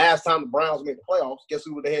 The last time the Browns made the playoffs, guess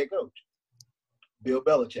who was the head coach? Bill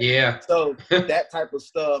Belichick. Yeah. So that type of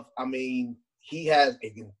stuff, he has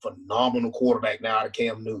a phenomenal quarterback now out of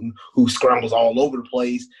Cam Newton who scrambles all over the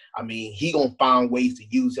place. He going to find ways to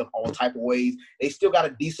use him all type of ways. They still got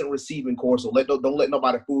a decent receiving core, so don't let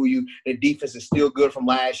nobody fool you. Their defense is still good from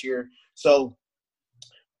last year. So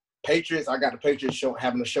Patriots, I got the Patriots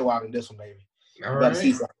having a show out in this one, baby. All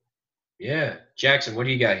right. Yeah. Jackson, what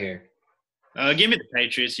do you got here? Give me the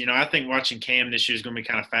Patriots. I think watching Cam this year is going to be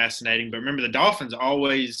kind of fascinating. But remember, the Dolphins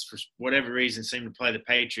always, for whatever reason, seem to play the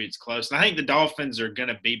Patriots close. And I think the Dolphins are going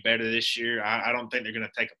to be better this year. I don't think they're going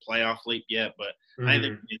to take a playoff leap yet, but I think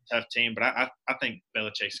they're going to be a tough team. But I think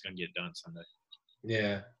Belichick's going to get it done Sunday.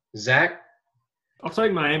 Yeah. Zach? I'll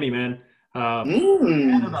take Miami, man.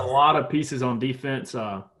 Added a lot of pieces on defense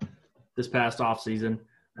this past offseason.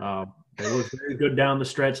 They looked very good down the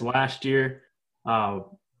stretch last year.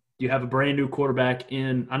 You have a brand new quarterback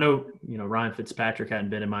in. I know, Ryan Fitzpatrick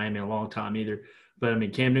hadn't been in Miami in a long time either, but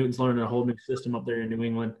Cam Newton's learning a whole new system up there in New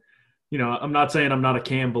England. I'm not saying I'm not a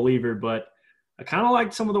Cam believer, but I kind of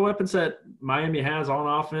like some of the weapons that Miami has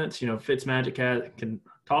on offense. Fitzmagic can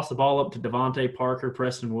toss the ball up to Devontae Parker,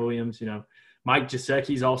 Preston Williams. Mike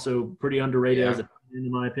Gesicki's also pretty underrated as a,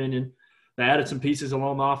 in my opinion. They added some pieces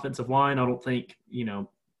along the offensive line. I don't think,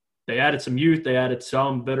 they added some youth. They added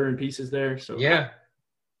some veteran pieces there. So yeah.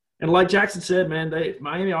 And like Jackson said, man,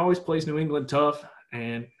 Miami always plays New England tough,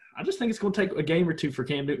 and I just think it's going to take a game or two for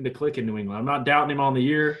Cam Newton to click in New England. I'm not doubting him on the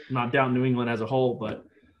year. I'm not doubting New England as a whole, but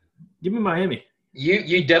give me Miami.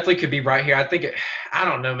 You definitely could be right here. I think I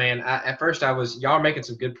don't know, man. At first y'all are making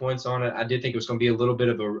some good points on it. I did think it was going to be a little bit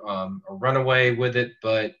of a runaway with it,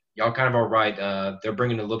 but y'all kind of are right. They're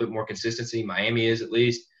bringing a little bit more consistency. Miami is, at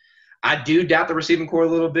least. I do doubt the receiving core a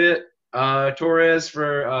little bit. Torres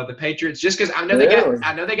for the Patriots, just because I know they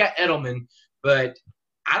got Edelman, but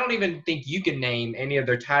I don't even think you can name any of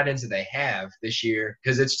their tight ends that they have this year,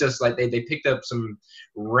 because it's just like they picked up some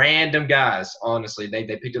random guys. Honestly, they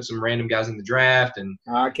picked up some random guys in the draft, and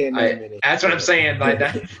I can't name any. That's what I'm saying. Like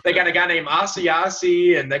that, they got a guy named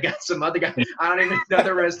Asiasi, and they got some other guy. I don't even know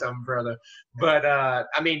the rest of them, brother. But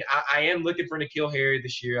I mean, I am looking for N'Keal Harry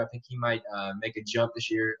this year. I think he might make a jump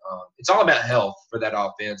this year. It's all about health for that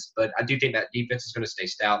offense, but I do think that defense is going to stay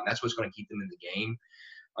stout, and that's what's going to keep them in the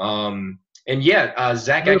game. And yeah,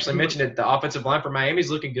 Zach actually mentioned it. The offensive line for Miami is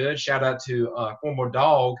looking good. Shout out to former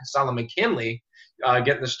Dog Solomon Kinley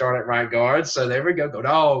getting the start at right guard. So there we go. Go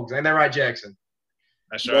Dogs. Ain't that right, Jackson?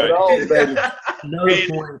 That's right. Dogs, baby.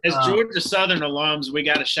 As Georgia Southern alums, we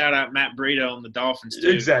got to shout out Matt Breida on the Dolphins too.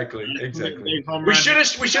 Exactly. We should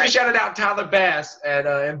have shouted out Tyler Bass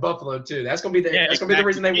in Buffalo too. That's gonna be the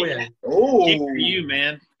reason they win. Oh, good for you,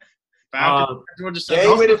 man. Georgia Southern.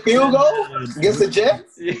 Game with a field goal against the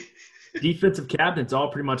Jets. Defensive captains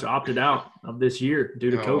all pretty much opted out of this year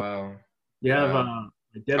due to COVID. Wow. You have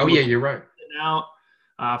you're right.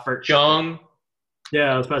 Out for Chung.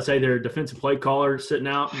 Yeah, I was about to say their defensive play caller sitting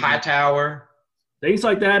out. Hightower. Things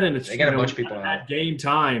like that, and it's they got a bunch of people at game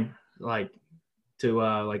time, like to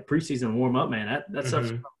like preseason warm up, man. That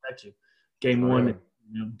stuff's gonna affect you. Game one,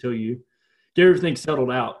 until you get everything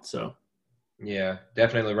settled out. So. Yeah,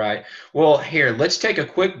 definitely right. Well, here, let's take a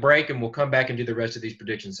quick break, and we'll come back and do the rest of these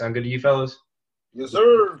predictions. Sound good to you, fellas? Yes,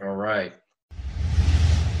 sir. All right.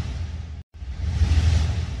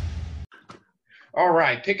 All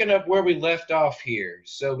right, picking up where we left off here.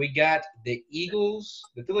 So we got the Eagles,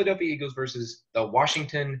 the Philadelphia Eagles versus the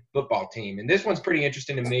Washington football team. And this one's pretty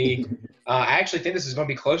interesting to me. I actually think this is going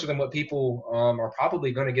to be closer than what people are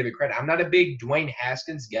probably going to give it credit. I'm not a big Dwayne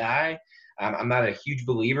Haskins guy. I'm not a huge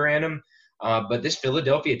believer in him. But this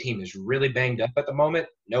Philadelphia team is really banged up at the moment.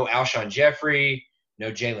 No Alshon Jeffrey,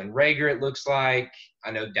 no Jalen Reagor, it looks like. I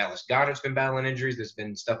know Dallas Goedert's been battling injuries. There's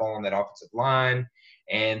been stuff all on that offensive line.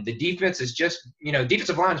 And the defense is just,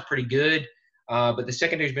 defensive line is pretty good. But the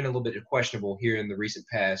secondary's been a little bit questionable here in the recent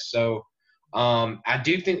past. So I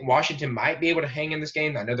do think Washington might be able to hang in this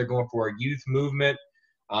game. I know they're going for a youth movement.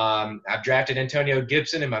 I've drafted Antonio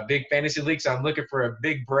Gibson in my big fantasy league, so I'm looking for a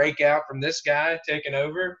big breakout from this guy taking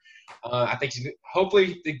over. I think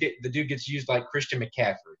hopefully the dude gets used like Christian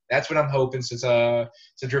McCaffrey. That's what I'm hoping since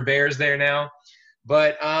Robert's there now.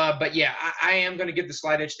 But yeah, I am going to give the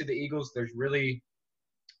slight edge to the Eagles. They're really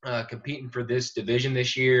competing for this division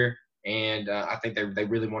this year, and I think they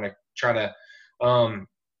really want to try to.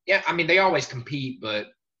 They always compete, but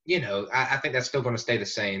I think that's still going to stay the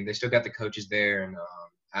same. They still got the coaches there, and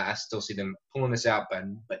I still see them pulling this out,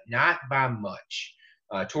 but not by much.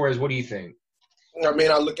 Torres, what do you think? I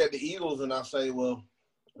mean, I look at the Eagles and I say, well,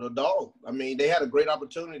 dog. I mean, they had a great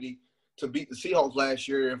opportunity to beat the Seahawks last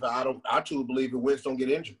year. I truly believe if Wentz don't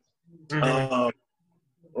get injured. Mm-hmm.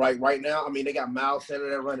 Right now, I mean, they got Miles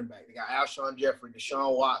Sanders at running back. They got Alshon Jeffrey,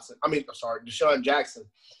 Deshaun Jackson,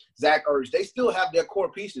 Zach Ertz. They still have their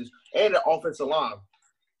core pieces and their offensive line.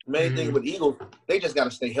 Main thing with Eagles, they just got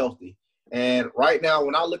to stay healthy. And right now,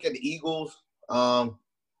 when I look at the Eagles, I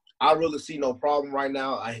really see no problem right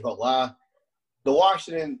now. I ain't gonna lie. The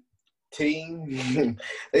Washington team,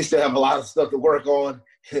 they still have a lot of stuff to work on,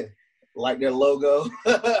 like their logo,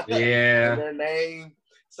 yeah, their name.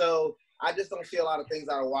 So I just don't see a lot of things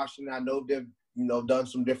out of Washington. I know they've done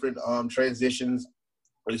some different transitions,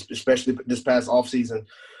 especially this past offseason.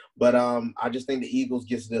 But I just think the Eagles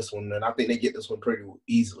gets this one, and I think they get this one pretty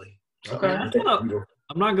easily. Okay.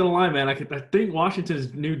 I'm not gonna lie, man. I think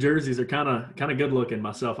Washington's new jerseys are kind of good looking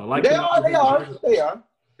myself. I like They are.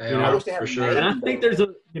 I wish they had for sure. And I think there's a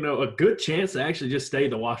good chance to actually just stay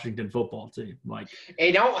the Washington football team. Like,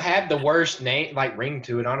 they don't have the worst name ring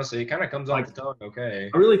to it. Honestly, it kind of comes off the tongue. Okay.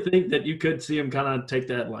 I really think that you could see them kind of take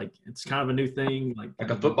that, like, it's kind of a new thing, like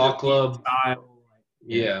a football club style.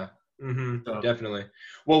 Yeah. Mm-hmm. So, definitely.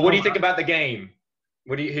 Well, what do you think about the game?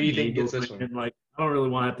 Who do you think gets this one? Like, I don't really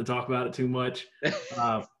want to have to talk about it too much.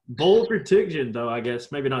 Bold prediction, though, I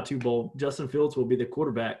guess. Maybe not too bold. Justin Fields will be the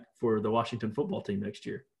quarterback for the Washington football team next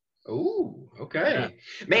year. Ooh, okay.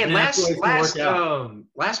 Yeah. Man, that's the way it's gonna work out.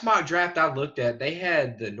 last mock draft I looked at, they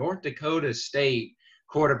had the North Dakota State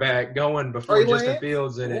quarterback going before Trey Justin Lance,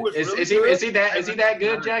 Fields in it. who is really Is he good. is he that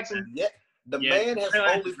good, Jackson? Yeah, the Yeah, man has Trey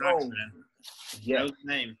Lance only is nice, thrown. man. Yeah, Know his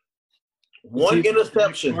name. one Is he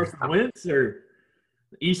interception. Carson Wentz or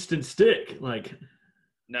Easton Stick? Like,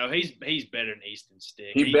 No, he's better than Easton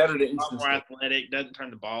Stick. He better than He's Easton more Stick. athletic, doesn't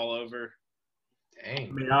turn the ball over. I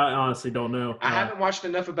Dang. mean, I honestly don't know. I haven't watched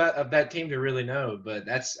enough of that team to really know, but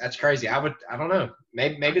that's crazy. I don't know.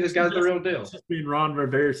 Maybe this guy's the real deal. It's just being Ron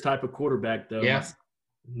Rivera's type of quarterback, though. Yeah.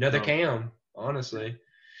 Another So- Cam, honestly.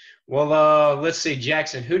 Well, let's see,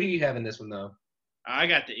 Jackson. Who do you have in this one though? I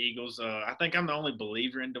got the Eagles. I think I'm the only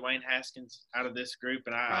believer in Dwayne Haskins out of this group,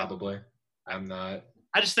 and Probably. I'm not.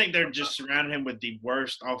 I just think they're just surrounding him with the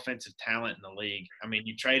worst offensive talent in the league. I mean,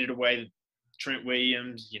 you traded away Trent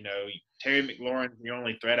Williams, Terry McLaurin's the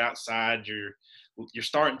only threat outside. Your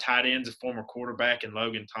starting tight end's a former quarterback in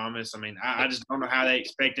Logan Thomas. I mean, I just don't know how they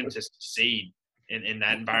expect him to succeed in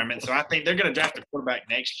that environment. So I think they're going to draft a quarterback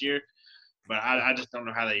next year, but I just don't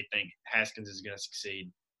know how they think Haskins is going to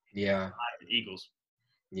succeed. Yeah. Eagles.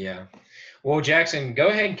 Yeah. Well, Jackson, go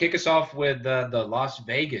ahead and kick us off with the Las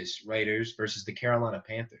Vegas Raiders versus the Carolina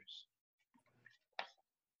Panthers.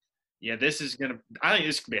 Yeah, I think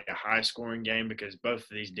this could be a high-scoring game because both of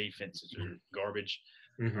these defenses are garbage.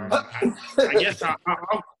 Mm-hmm. I guess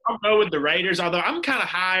I'll go with the Raiders, although I'm kind of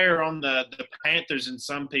higher on the Panthers than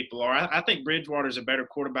some people are. I think Bridgewater's a better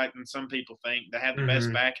quarterback than some people think. They have the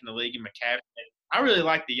best back in the league in McCaffrey. I really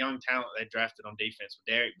like the young talent they drafted on defense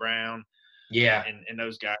with Derek Brown. Yeah. And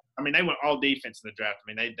those guys. I mean, they went all defense in the draft.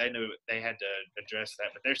 I mean, they knew they had to address that,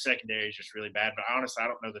 but their secondary is just really bad. But honestly, I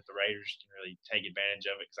don't know that the Raiders can really take advantage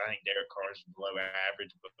of it because I think Derek Carr is below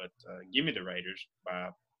average. But give me the Raiders by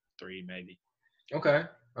 3 maybe. Okay.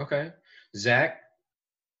 Zach?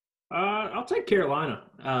 I'll take Carolina.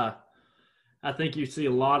 I think you see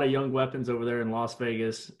a lot of young weapons over there in Las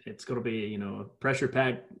Vegas. It's going to be, a pressure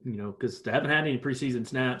pack, because they haven't had any preseason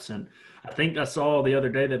snaps. And I think I saw the other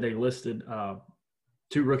day that they listed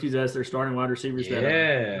 2 rookies as their starting wide receivers.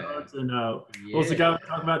 Yeah. What was the guy we were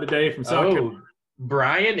talking about today from South Carolina?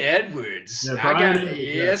 Bryan Edwards. Yeah, Bryan Edwards,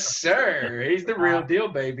 yes, sir. He's the real deal,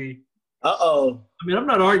 baby. Uh-oh. I mean, I'm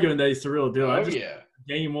not arguing that he's the real deal. Oh,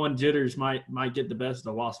 Game 1 jitters might get the best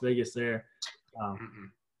of Las Vegas there.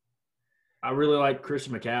 I really like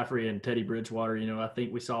Christian McCaffrey and Teddy Bridgewater. I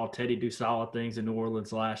think we saw Teddy do solid things in New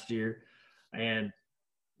Orleans last year. And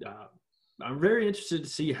I'm very interested to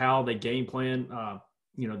see how they game plan.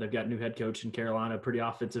 They've got new head coach in Carolina, pretty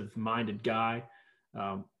offensive-minded guy.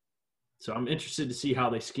 So I'm interested to see how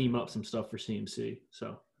they scheme up some stuff for CMC.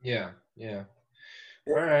 So yeah.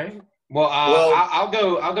 All right. Well, I'll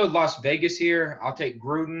go Las Vegas here. I'll take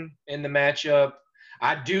Gruden in the matchup.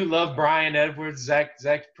 I do love Bryan Edwards. Zach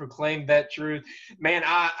proclaimed that truth. Man,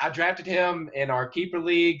 I drafted him in our keeper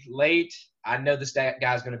league late. I know this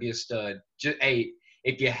guy's going to be a stud.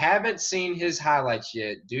 If you haven't seen his highlights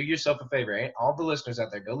yet, do yourself a favor. All the listeners out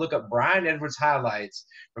there, go look up Bryan Edwards highlights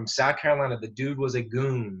from South Carolina. The dude was a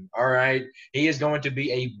goon, all right? He is going to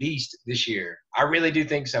be a beast this year. I really do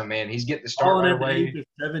think so, man. He's getting the start right away.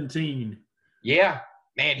 17. Yeah,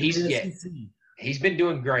 man, he's been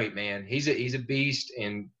doing great, man. He's a beast,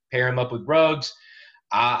 and pair him up with Ruggs.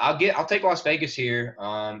 I'll take Las Vegas here.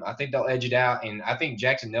 I think they'll edge it out, and I think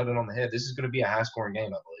Jackson nailed it on the head. This is going to be a high-scoring game, I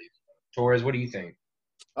believe. Torres, what do you think?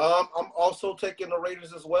 I'm also taking the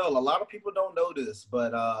Raiders as well. A lot of people don't know this,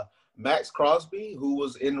 but Max Crosby, who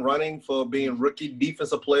was in running for being Rookie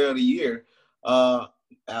Defensive Player of the Year, a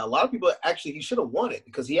lot of people actually he should have won it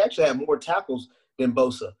because he actually had more tackles than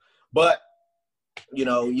Bosa. But you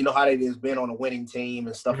know how it is being on a winning team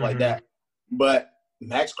and stuff like that. But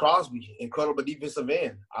Max Crosby, incredible defensive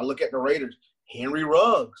end. I look at the Raiders. Henry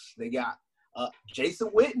Ruggs, they got Jason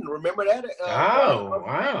Witten. Remember that?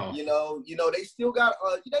 Wow. They still got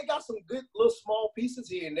they got some good little small pieces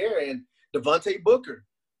here and there, and Devontae Booker.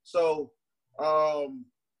 So I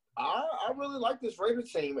really like this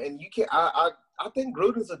Raiders team, and I think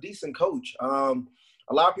Gruden's a decent coach.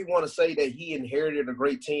 A lot of people want to say that he inherited a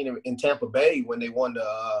great team in Tampa Bay when they won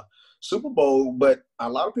the Super Bowl, but a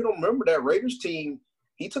lot of people don't remember that Raiders team.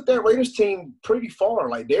 He took that Raiders team pretty far.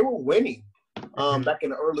 Like, they were winning back in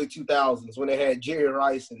the early 2000s when they had Jerry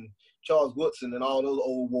Rice and Charles Woodson and all those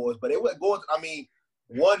old boys. But it was going –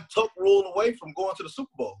 one took rule away from going to the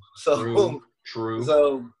Super Bowl. So, True.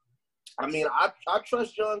 So, I mean, I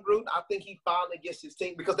trust John Gruden. I think he finally gets his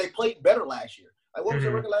team because they played better last year. Like, what was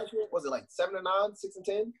the record last year? Was it like 7-9,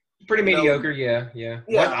 6-10? Pretty mediocre, yeah. Yeah,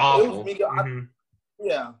 Wasn't awful. it was mediocre.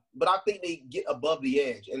 Yeah, but I think they get above the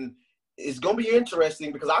edge. And it's going to be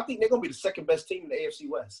interesting because I think they're going to be the second best team in the AFC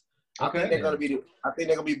West. I think they're going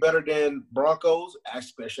to be better than Broncos,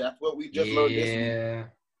 especially after what we just learned this week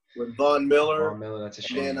with Von Miller. Von Miller, that's a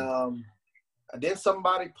shame. And then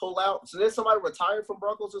somebody pull out. So then somebody retired from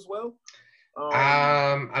Broncos as well.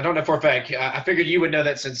 I don't know for a fact. I figured you would know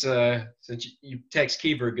that since you text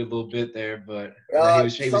Keeper a good little bit there, but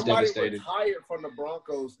he was devastated. Retired from the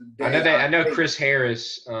Broncos today. I know Chris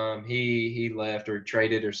Harris. He left or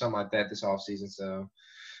traded or something like that this offseason. So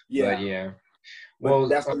yeah. Well,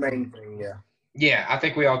 that's the main thing. Yeah. Yeah, I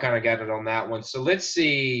think we all kind of got it on that one. So let's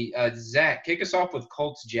see, Zach, kick us off with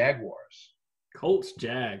Colts Jaguars. Colts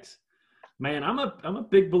Jags, man, I'm a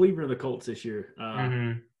big believer in the Colts this year.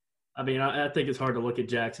 I mean, I think it's hard to look at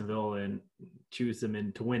Jacksonville and choose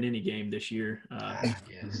them to win any game this year.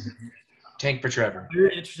 Yes. Tank for Trevor.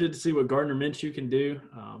 Very interested to see what Gardner Minshew can do.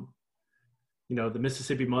 The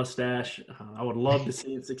Mississippi mustache. I would love to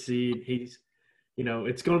see him succeed. He's,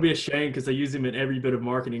 it's going to be a shame because they use him in every bit of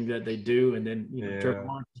marketing that they do, and then Trevor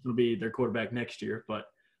Lawrence is going to be their quarterback next year. But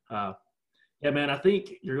man, I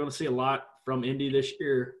think you're going to see a lot from Indy this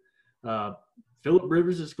year. Phillip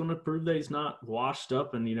Rivers is going to prove that he's not washed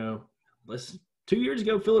up. And, 2 years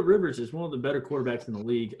ago, Phillip Rivers is one of the better quarterbacks in the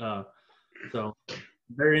league. So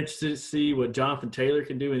very interested to see what Jonathan Taylor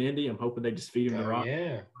can do in Indy. I'm hoping they just feed him the rock.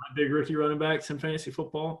 Yeah. Big rookie running backs in fantasy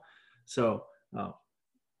football. So,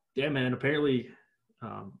 man, apparently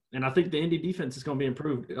and I think the Indy defense is going to be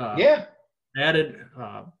improved. Added,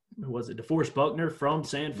 DeForest Buckner from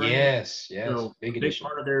San Fran. Yes. So big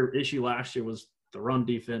part of their issue last year was the run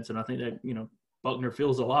defense, and I think that, Buckner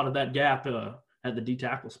fills a lot of that gap at the D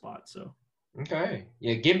tackle spot. So, okay,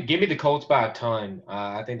 yeah, give me the Colts by a ton.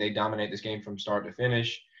 I think they dominate this game from start to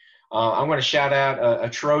finish. I'm going to shout out a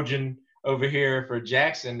Trojan over here for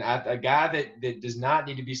Jackson, a guy that does not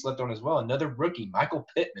need to be slept on as well. Another rookie, Michael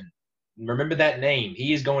Pittman. Remember that name.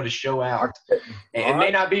 He is going to show out. It may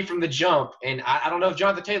not be from the jump, and I don't know if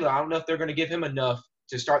Jonathan Taylor. I don't know if they're going to give him enough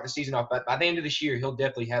to start the season off. But by the end of this year, he'll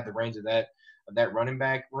definitely have the reins of that running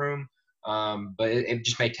back room. But it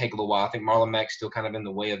just may take a little while. I think Marlon Mack's still kind of in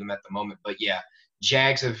the way of them at the moment. But, yeah,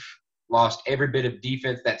 Jags have lost every bit of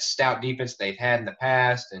defense, that stout defense they've had in the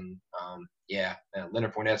past. And,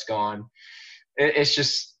 Leonard Fournette's gone. It's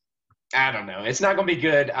just – I don't know. It's not going to be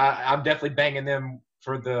good. I'm definitely banging them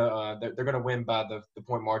for they're going to win by the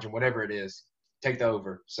point margin, whatever it is. Take the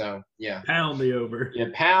over. So, yeah. Pound the over. Yeah,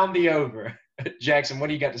 pound the over. Jackson, what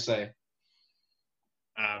do you got to say?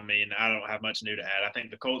 I mean, I don't have much new to add. I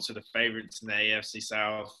think the Colts are the favorites in the AFC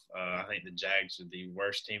South. I think the Jags are the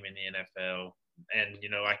worst team in the NFL. And,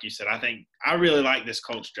 like you said, I really like this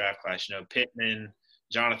Colts draft class. Pittman,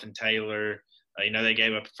 Jonathan Taylor. They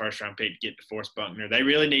gave up a first-round pick to get DeForest Buckner. They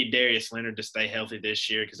really need Darius Leonard to stay healthy this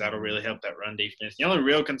year because that'll really help that run defense. The only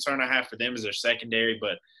real concern I have for them is their secondary,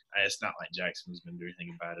 but it's not like Jackson's going to do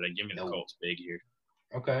anything about it. Give me the Colts big here.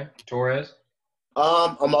 Okay. Torres?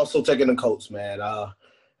 I'm also taking the Colts, man.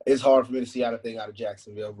 It's hard for me to see anything out of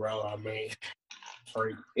Jacksonville, bro. I mean,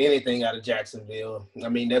 for anything out of Jacksonville. I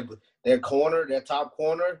mean, their top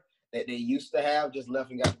corner that they used to have just left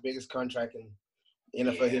and got the biggest contract in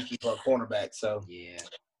NFL history for a cornerback. So,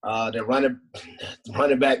 their running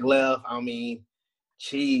back left. I mean,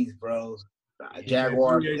 jeez, bro.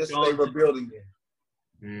 Jaguars, this is they rebuilding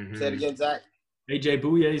there. Say it again, Zach. AJ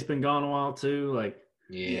Bouye's been gone a while too.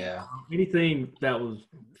 Anything that was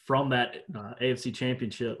from that AFC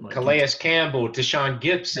Championship, Calais Campbell, Deshaun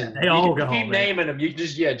Gibson. They all go. Keep naming them. You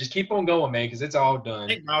just keep on going, man, because it's all done. I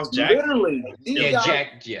think Miles Jack. Literally,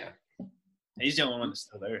 Jack. Yeah, he's the only one that's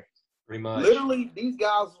still there. Pretty much. Literally, these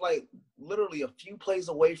guys literally a few plays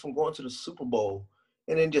away from going to the Super Bowl,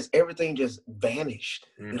 and then just everything just vanished.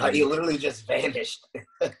 Like it literally just vanished.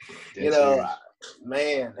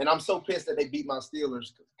 Man, and I'm so pissed that they beat my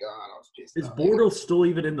Steelers. God, I was pissed. Is Bortles still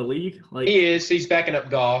even in the league? He is. He's backing up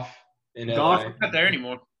Goff. Goff not there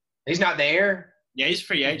anymore. He's not there? Yeah, he's a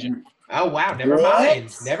free agent. Oh, wow.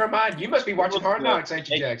 Never mind. You must be watching Hard Knocks, ain't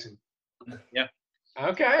you, Jackson? Yeah.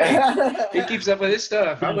 Okay. He keeps up with his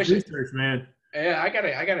stuff. I wish research, man. Yeah, I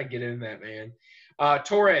gotta get in that, man.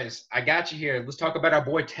 Torres, I got you here. Let's talk about our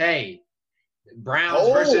boy Tay.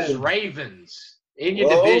 Browns versus Ravens. In your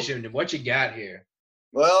division, what you got here?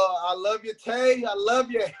 Well, I love you, Tay. I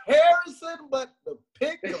love you, Harrison, but the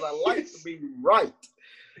pick, because I like to be right.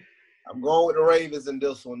 I'm going with the Ravens in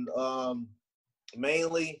this one,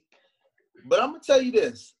 mainly. But I'm gonna tell you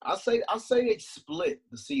this: I say they split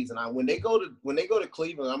the season. When they go to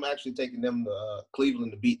Cleveland, I'm actually taking them to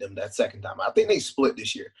Cleveland to beat them that second time. I think they split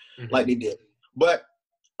this year, like they did. But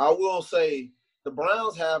I will say the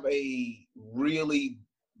Browns have a really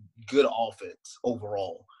good offense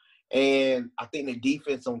overall. and I think the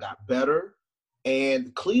defense got better.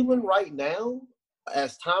 And Cleveland right now,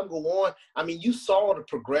 as time go on, I mean, you saw the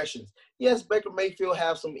progressions. Yes, Baker Mayfield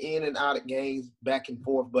have some in and out of games, back and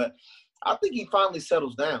forth, but I think he finally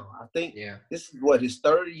settles down. I think this is his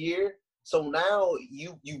third year. So now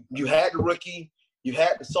you had the rookie, you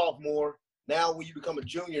had the sophomore. Now when you become a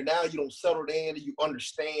junior, now you don't settle in and you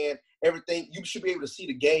understand everything. You should be able to see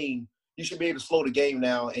the game. You should be able to slow the game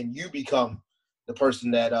now, and you become the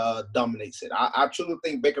person that dominates it. I truly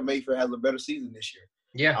think Baker Mayfield has a better season this year.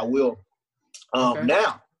 Yeah. I will.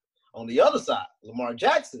 Now, on the other side, Lamar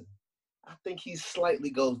Jackson, I think he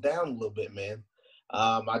slightly goes down a little bit, man.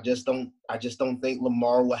 I just don't think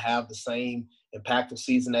Lamar will have the same impactful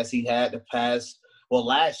season as he had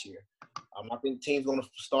last year. I think teams going to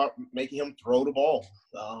start making him throw the ball.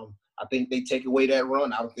 I think they take away that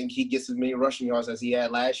run. I don't think he gets as many rushing yards as he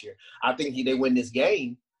had last year. I think they win this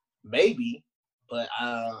game, maybe, but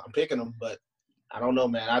I'm picking them. But I don't know,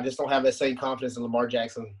 man. I just don't have that same confidence in Lamar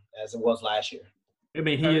Jackson as it was last year. I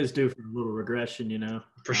mean, he is due for a little regression,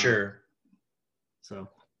 For sure. So.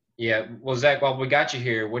 Yeah. Well, Zach, while we got you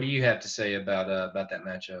here, what do you have to say about that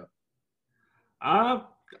matchup? I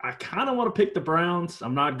kind of want to pick the Browns.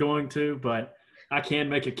 I'm not going to, but I can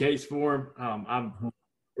make a case for them. I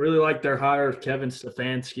really like their hire of Kevin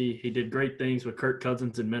Stefanski. He did great things with Kirk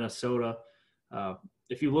Cousins in Minnesota.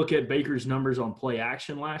 If you look at Baker's numbers on play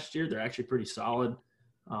action last year, they're actually pretty solid.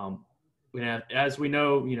 As we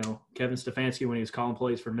know, Kevin Stefanski, when he was calling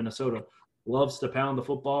plays for Minnesota, loves to pound the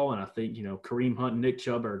football, and I think Kareem Hunt and Nick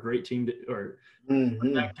Chubb are a great team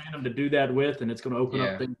tandem to do that with, and it's going to open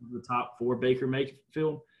up things to the top for Baker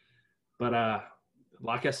Mayfield. But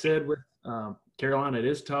like I said with Carolina, it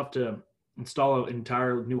is tough to install an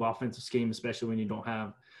entire new offensive scheme, especially when you don't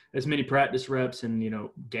have as many practice reps and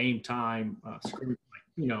game time.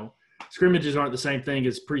 Scrimmages aren't the same thing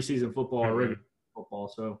as preseason football or regular football.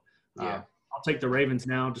 So I'll take the Ravens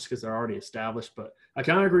now just because they're already established. But I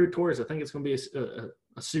kind of agree with Torres. I think it's going to be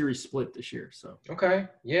a series split this year. So okay,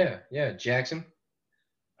 yeah, Jackson.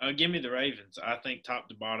 Give me the Ravens. I think top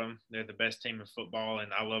to bottom, they're the best team in football,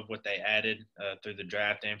 and I love what they added through the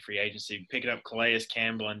draft and free agency. Picking up Calais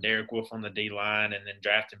Campbell and Derek Wolfe on the D-line, and then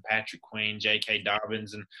drafting Patrick Queen, J.K.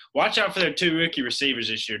 Dobbins. And watch out for their two rookie receivers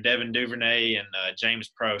this year, Devin Duvernay and James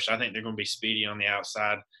Proche. I think they're going to be speedy on the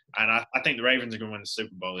outside. And I think the Ravens are going to win the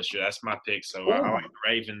Super Bowl this year. That's my pick. So I like the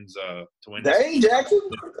Ravens to win. Dang, Jackson.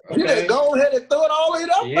 You just go ahead and throw it all in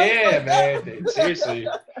up. Yeah, man. Seriously.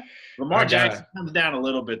 Lamar Jackson comes down a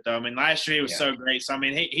little bit, though. I mean, last year he was so great. So, I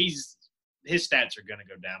mean, his stats are going to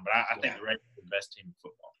go down. But I think the Ravens are the best team in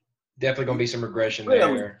football. Definitely going to be some regression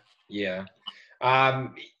there. Yeah.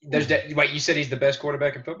 Wait, you said he's the best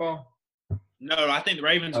quarterback in football? No, I think the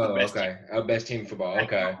Ravens are the best team. Best team in football.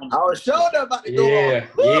 Okay. I was sure they're about to go on.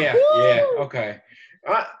 Yeah. Okay.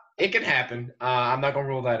 It can happen. I'm not going to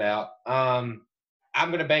rule that out. I'm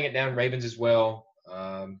going to bang it down Ravens as well.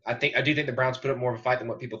 I do think the Browns put up more of a fight than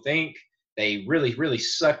what people think. They really, really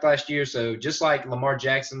sucked last year. So just like Lamar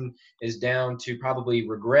Jackson is down to probably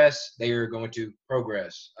regress, they are going to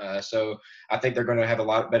progress. So I think they're going to have a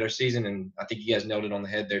lot better season, and I think you guys nailed it on the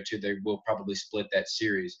head there too. They will probably split that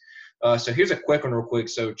series. So here's a quick one real quick.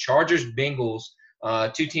 So Chargers, Bengals,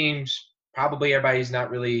 two teams probably everybody's not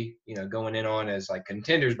really, going in on as like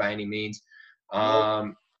contenders by any means.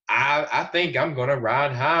 I think I'm going to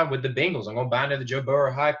ride high with the Bengals. I'm going to buy into the Joe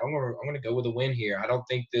Burrow hype. I'm going to go with a win here. I don't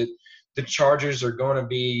think that the Chargers are going to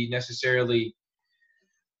be necessarily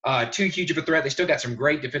too huge of a threat. They still got some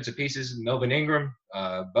great defensive pieces, Melvin Ingram,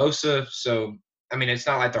 Bosa. So, I mean, it's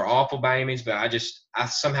not like they're awful by any means, but I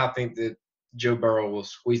somehow think that Joe Burrow will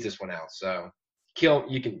squeeze this one out. So,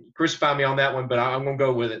 you can crucify me on that one, but I'm going to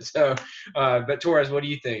go with it. So, but Torres, what do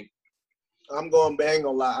you think? I'm going bang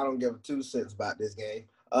on lie. I don't give 2 cents about this game.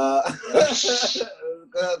 For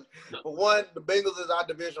one, the Bengals is our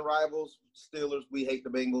division rivals. Steelers, we hate the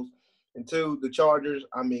Bengals. And 2, the Chargers.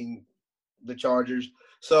 The Chargers.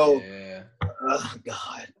 So,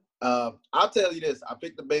 God. I'll tell you this. I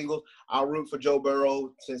picked the Bengals. I'll root for Joe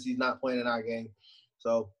Burrow since he's not playing in our game.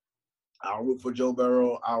 So, I'll root for Joe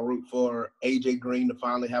Burrow. I'll root for A.J. Green to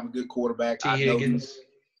finally have a good quarterback. T. Higgins.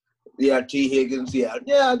 Yeah, T. Higgins. Yeah,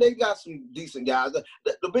 they got some decent guys.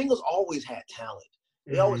 The Bengals always had talent.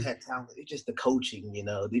 They always had talent. It's just the coaching,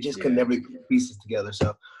 They just could never get pieces together.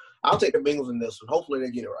 So I'll take the Bengals in this one. Hopefully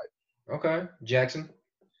they get it right. Okay. Jackson?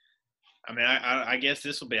 I mean, I guess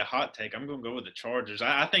this will be a hot take. I'm going to go with the Chargers.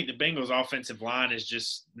 I think the Bengals' offensive line is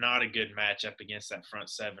just not a good matchup against that front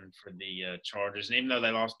seven for the Chargers. And even though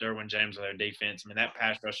they lost Derwin James on their defense, I mean, that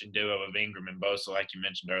pass rushing duo of Ingram and Bosa, like you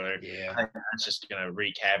mentioned earlier, I think that's just going to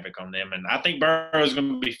wreak havoc on them. And I think Burrow's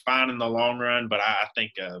going to be fine in the long run, but I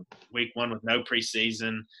think week one with no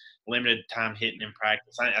preseason, limited time hitting in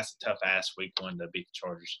practice, I think that's a tough ass week one to beat the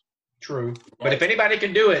Chargers. True. But if anybody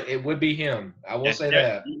can do it, it would be him. I will say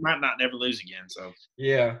that. He might not never lose again. So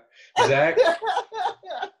yeah. Zach?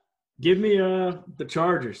 Give me the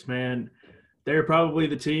Chargers, man. They're probably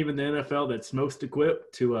the team in the NFL that's most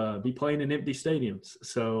equipped to be playing in empty stadiums.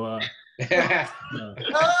 So bang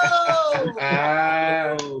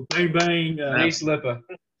bang. Slipper.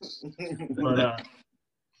 But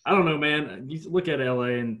I don't know, man. You look at LA,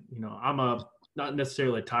 and I'm not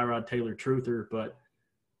necessarily a Tyrod Taylor truther, but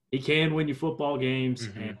he can win you football games,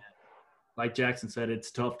 and like Jackson said,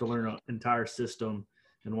 it's tough to learn an entire system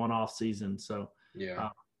in one off season. So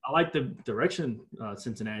I like the direction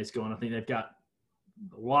Cincinnati's going. I think they've got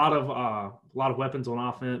a lot of weapons on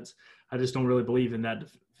offense. I just don't really believe in that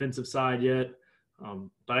defensive side yet.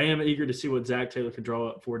 But I am eager to see what Zach Taylor can draw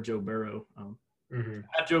up for Joe Burrow. I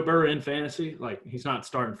have Joe Burrow in fantasy. Like, he's not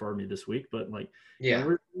starting for me this week, but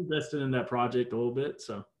we're invested in that project a little bit.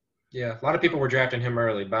 So. Yeah, a lot of people were drafting him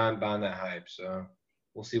early, buying that hype. So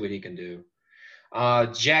we'll see what he can do.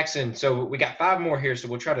 Jackson, so we got 5 more here, so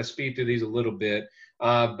we'll try to speed through these a little bit.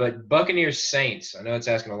 But Buccaneers Saints, I know it's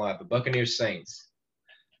asking a lot, but Buccaneers Saints.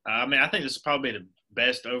 I mean, I think this is probably the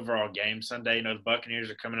best overall game Sunday. The Buccaneers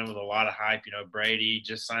are coming in with a lot of hype. Brady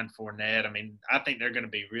just signed Fournette. I mean, I think they're going to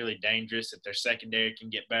be really dangerous if their secondary can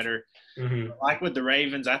get better. Like with the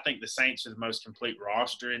Ravens, I think the Saints are the most complete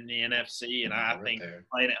roster in the NFC, and I think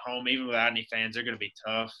playing at home, even without any fans, they're going to be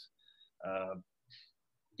tough.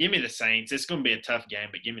 Give me the Saints. It's going to be a tough game,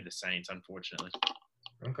 but give me the Saints, unfortunately.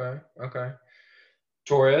 Okay.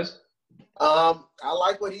 Torres? I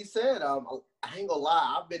like what he said. I ain't gonna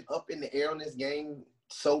lie, I've been up in the air on this game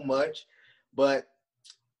so much, but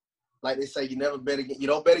like they say, you don't bet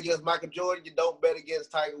against Michael Jordan, you don't bet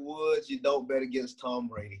against Tiger Woods, you don't bet against Tom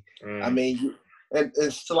Brady. I mean, and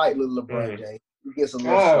slight little LeBron James. You get some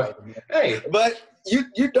little slight. Hey, but you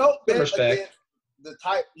don't bet against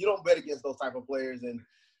you don't bet against those type of players. And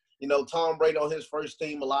Tom Brady on his first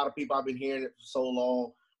team, a lot of people, I've been hearing it for so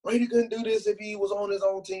long. Brady couldn't do this if he was on his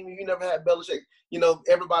own team. If you never had Belichick,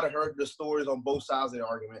 everybody heard the stories on both sides of the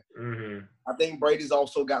argument. I think Brady's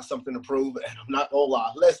also got something to prove, and I'm not gonna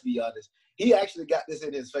lie. Let's be honest. He actually got this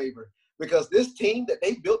in his favor because this team that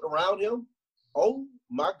they built around him, oh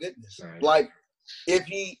my goodness! Right. Like if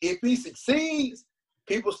he succeeds,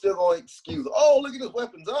 people still gonna excuse. Oh, look at his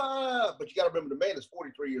weapons! But you got to remember the man is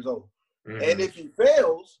 43 years old, and if he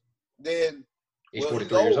fails, then he's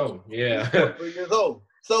 43 years old. Yeah, he's 43 years old.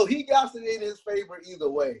 So he got it in his favor either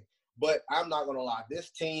way. But I'm not going to lie.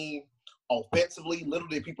 This team, offensively, little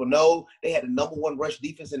did people know, they had the number 1 rush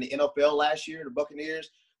defense in the NFL last year, the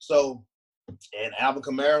Buccaneers. So, and Alvin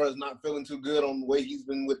Kamara is not feeling too good on the way he's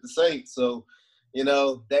been with the Saints. So, they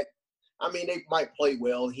might play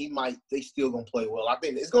well. They still going to play well. I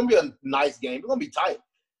think it's going to be a nice game. It's going to be tight.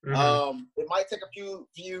 It might take a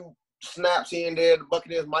few snaps here and there. The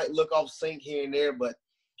Buccaneers might look off sync here and there, but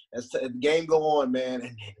as the game go on, man,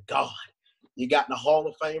 and God, you got the Hall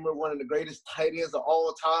of Famer, one of the greatest tight ends of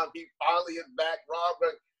all time. He finally is back,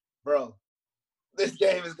 Robert. Bro, this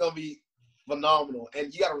game is going to be phenomenal.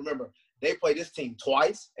 And you got to remember, they play this team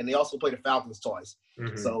twice, and they also play the Falcons twice.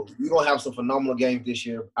 So you're going to have some phenomenal games this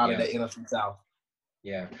year out of the NFC South.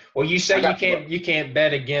 Yeah. Well, you say you can't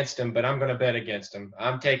bet against them, but I'm going to bet against them.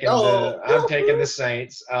 I'm taking the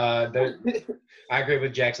Saints. I agree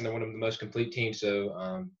with Jackson. They're one of the most complete teams, so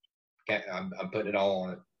I'm putting it all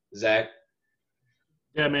on it. Zach?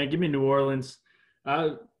 Yeah, man, give me New Orleans.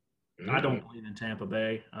 I don't believe in Tampa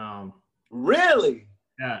Bay. Really?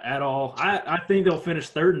 Yeah, at all. I think they'll finish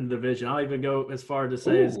 3rd in the division. I'll even go as far to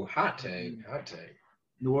say hot take.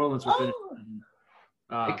 New Orleans will finish.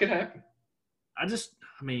 It could happen.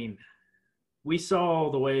 We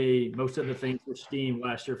saw the way most of the things were schemed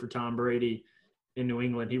last year for Tom Brady in New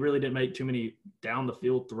England. He really didn't make too many down the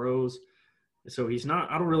field throws. So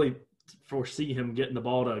I don't really foresee him getting the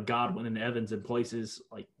ball to Godwin and Evans in places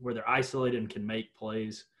like where they're isolated and can make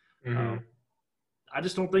plays. I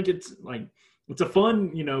just don't think it's a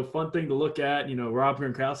fun thing to look at, Rob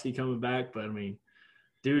Gronkowski coming back, but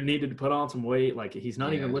dude needed to put on some weight. Like, he's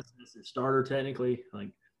not even listed as a starter technically. Like,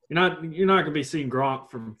 you're not going to be seeing Gronk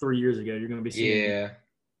from 3 years ago. You're going to be seeing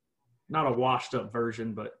not a washed up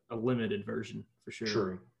version, but a limited version for sure.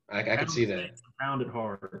 True. I can see that. Found it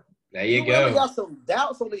hard. There you go. Really got some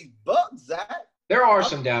doubts on these Bucks, Zach. There are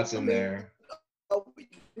some doubts in there.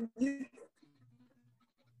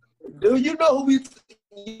 Do you know who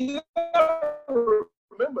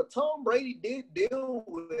remember Tom Brady did deal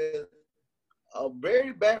with a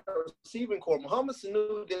very bad receiving core. Mohamed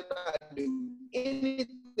Sanu did not do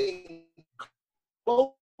anything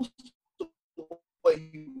close to what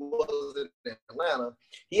he was in Atlanta.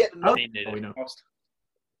 He had no.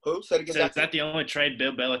 Who said against? So is that the only trade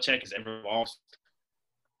Bill Belichick has ever lost?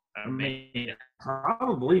 I mean,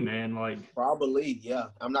 probably, man. Probably, yeah.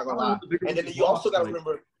 I'm not gonna lie. And then you also got to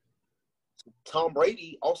remember, Tom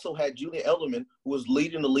Brady also had Julian Edelman, who was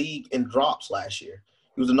leading the league in drops last year.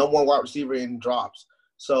 He was the number one wide receiver in drops.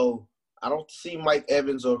 So I don't see Mike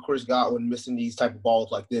Evans or Chris Godwin missing these type of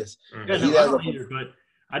balls like this. Yeah, no, I don't either, but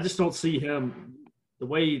I just don't see him the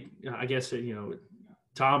way. I guess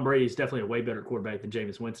Tom Brady is definitely a way better quarterback than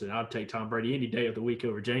Jameis Winston. I'd take Tom Brady any day of the week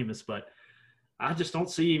over Jameis, but I just don't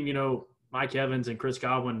see him. Mike Evans and Chris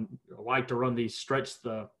Godwin like to run these stretch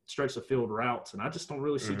the field routes, and I just don't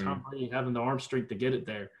really see Tom Brady having the arm strength to get it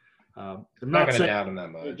there. I'm not going to doubt him that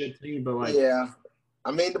much. Team, but yeah,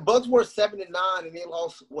 I mean the Bucs were 7-9, and they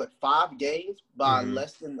lost 5 games by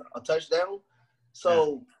less than a touchdown.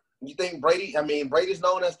 So you think Brady? I mean Brady's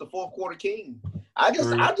known as the fourth quarter king. I just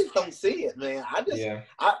don't see it, man.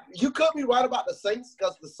 You could be right about the Saints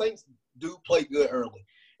because the Saints do play good early,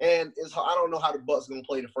 and I don't know how the Bucs going to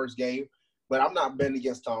play the first game. But I'm not betting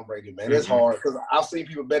against Tom Brady, man. It's hard because I've seen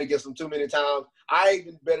people bet against him too many times. I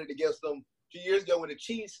even betted against them 2 years ago when the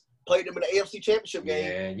Chiefs played them in the AFC Championship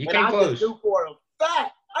game. Yeah, you and came close. Just knew for a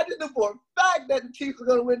fact that the Chiefs were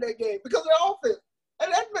going to win that game because of their offense.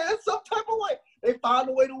 And that man, some type of way, they found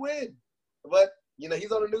a way to win. But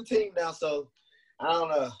he's on a new team now, so I don't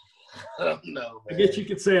know. I don't know, man. I guess you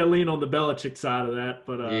could say I lean on the Belichick side of that,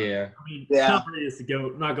 but Tom Brady is the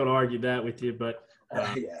GOAT. I'm not going to argue that with you, but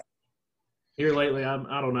here lately, I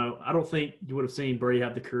don't know. I don't think you would have seen Brady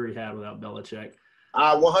have the career he had without Belichick.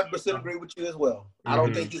 I 100% agree with you as well. I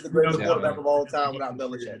don't think he's the greatest quarterback of all time without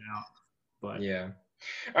Belichick. But yeah.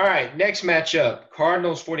 All right, next matchup,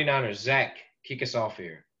 Cardinals 49ers. Zach, kick us off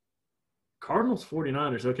here. Cardinals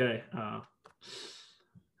 49ers, okay.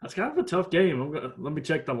 That's kind of a tough game. Let me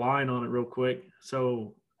check the line on it real quick.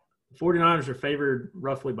 So 49ers are favored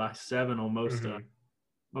roughly by 7 on most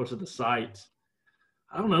of the sites.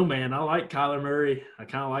 I don't know, man. I like Kyler Murray.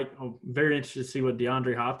 I'm very interested to see what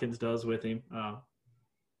DeAndre Hopkins does with him.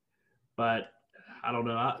 But I don't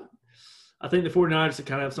know. I think the 49ers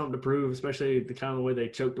kind of have something to prove, especially the kind of the way they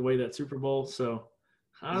choked away that Super Bowl. So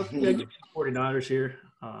I think I give the 49ers here.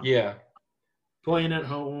 Playing at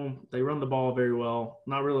home, they run the ball very well.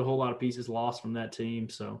 Not really a whole lot of pieces lost from that team.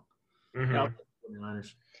 So I'll take the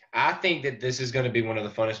 49ers. I think that this is going to be one of the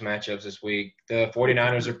funnest matchups this week. The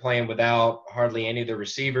 49ers are playing without hardly any of the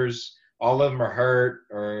receivers. All of them are hurt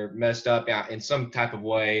or messed up in some type of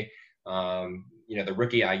way. The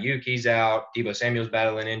rookie Ayuk, he's out. Deebo Samuel's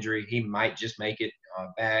battling injury. He might just make it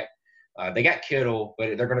back. They got Kittle,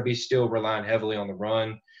 but they're going to be still relying heavily on the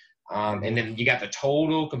run. And then you got the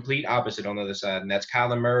total complete opposite on the other side, and that's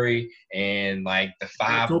Kyler Murray and the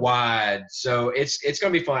 5 wide. So it's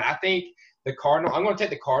going to be fun. I think I'm going to take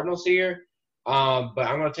the Cardinals here, but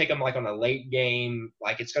I'm going to take them on a late game.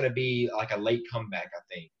 It's going to be a late comeback, I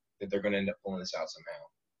think, that they're going to end up pulling this out somehow.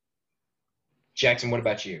 Jackson, what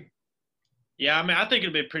about you? Yeah, I mean, I think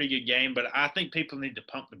it'll be a pretty good game, but I think people need to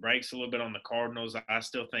pump the brakes a little bit on the Cardinals. I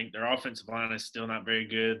still think their offensive line is still not very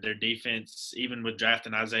good. Their defense, even with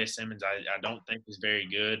drafting Isaiah Simmons, I don't think is very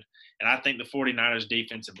good. And I think the 49ers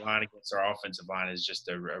defensive line against our offensive line is just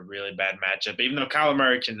a really bad matchup. Even though Kyler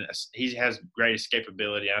Murray he has great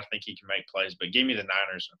escapability, I think he can make plays. But give me the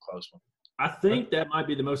Niners in a close one. I think that might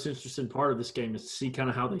be the most interesting part of this game is to see kind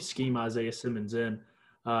of how they scheme Isaiah Simmons in.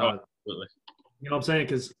 Absolutely. You know what I'm saying?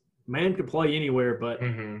 Because man can play anywhere, but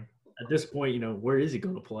at this point, where is he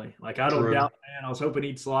going to play? I don't doubt, man. I was hoping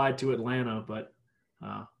he'd slide to Atlanta, but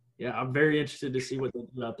I'm very interested to see what they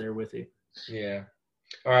do out there with him. Yeah.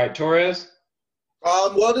 All right, Torres?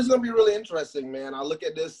 Well, this is going to be really interesting, man. I look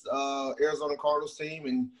at this Arizona Cardinals team,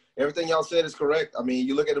 and everything y'all said is correct. I mean,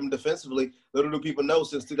 you look at them defensively, little do people know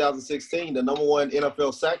since 2016, the number 1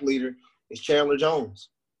 NFL sack leader is Chandler Jones.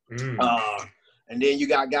 And then you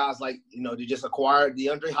got guys they just acquired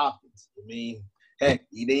DeAndre Hopkins. I mean, heck,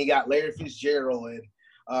 then you got Larry Fitzgerald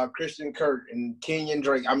and Christian Kirk and Kenyon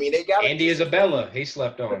Drake. I mean, they got Andy Isabella. He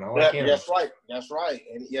slept on. I like him. That's right.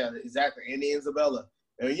 And yeah, exactly. Andy Isabella.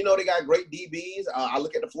 And they got great DBs. I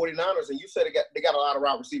look at the 49ers, and you said they got a lot of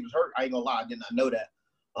wide receivers hurt. I ain't gonna lie, I did not know that.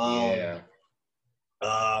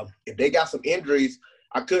 If they got some injuries,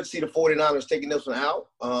 I could see the 49ers taking this one out.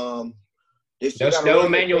 No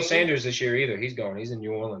Emmanuel Sanders this year either. He's gone. He's in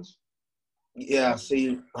New Orleans. Yeah,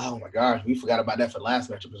 see. Oh, my gosh. We forgot about that for the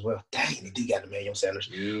last matchup as well. Dang, they did got Emmanuel Sanders.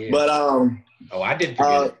 Yeah. But I didn't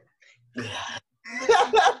forget it.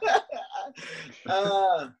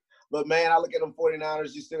 But, man, I look at them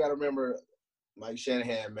 49ers. You still got to remember Mike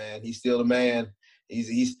Shanahan, man. He's still the man.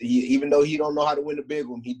 He even though he don't know how to win the big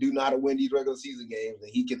one, he do know how to win these regular season games, and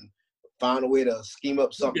he can find a way to scheme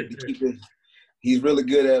up something to keep it. He's really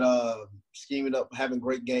good at scheming up, having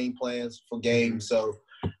great game plans for games. So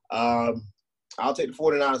I'll take the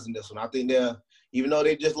 49ers in this one. I think they're, even though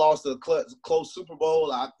they just lost a close Super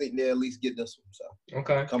Bowl, I think they'll at least get this one. So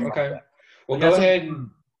okay. Well, go ahead and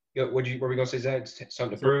what were we gonna say, Zach?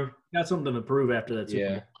 Something to prove? Got something to prove after that Super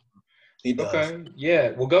Bowl. He does. Okay.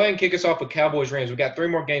 Yeah. Well, go ahead and kick us off with Cowboys-Rams. We got 3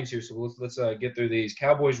 more games here, so let's get through these.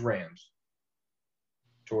 Cowboys-Rams.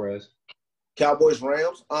 Torres.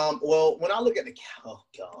 Cowboys-Rams. Well, when I look at oh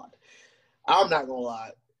God, I'm not gonna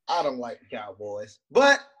lie, I don't like the Cowboys,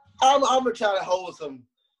 but I'm gonna try to hold some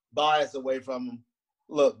bias away from them.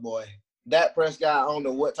 Look, boy, Dak Prescott, I don't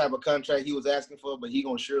know what type of contract he was asking for, but he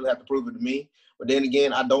gonna surely have to prove it to me. But then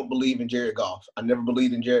again, I don't believe in Jared Goff. I never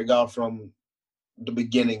believed in Jared Goff from the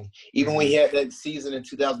beginning. Even when he had that season in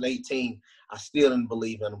 2018, I still didn't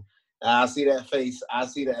believe in him. I see that face.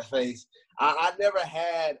 I never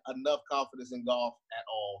had enough confidence in Goff at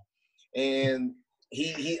all. And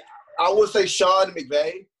I would say Sean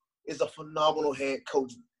McVay is a phenomenal head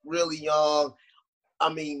coach, really young.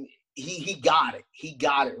 I mean, he got it. He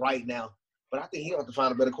got it right now. But I think he'll have to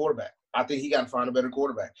find a better quarterback.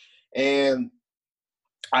 And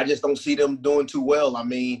I just don't see them doing too well. I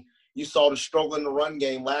mean, you saw the struggle in the run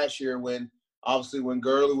game last year when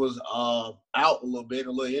Gurley was out a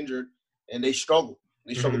little injured, and they struggled.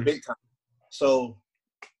 They struggled big time. So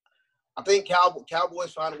I think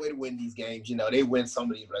Cowboys find a way to win these games. You know, they win some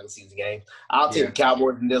of these regular season games. I'll take the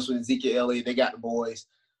Cowboys in this one. Ezekiel Elliott, they got the boys.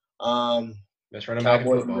 Best running back in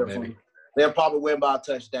football, baby. They'll probably win by a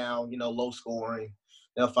touchdown, low scoring.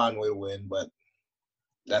 They'll find a way to win, but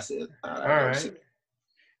that's it. All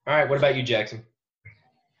right. What about you, Jackson?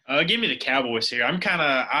 Give me the Cowboys here. I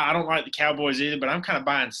don't like the Cowboys either, but I'm kind of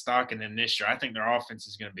buying stock in them this year. I think their offense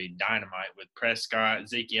is going to be dynamite with Prescott,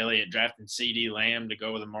 Zeke Elliott drafting CeeDee Lamb to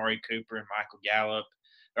go with Amari Cooper and Michael Gallup.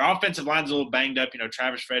 Their offensive line's a little banged up.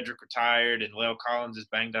 Travis Frederick retired and La'el Collins is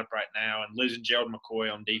banged up right now, and losing Gerald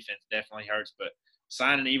McCoy on defense definitely hurts. But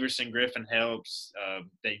signing Everson Griffin helps.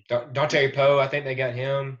 Dante Poe, I think they got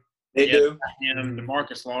him. They do. Him.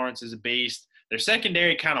 DeMarcus Lawrence is a beast. Their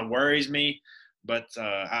secondary kind of worries me. But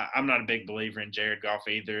I'm not a big believer in Jared Goff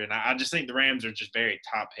either. And I just think the Rams are just very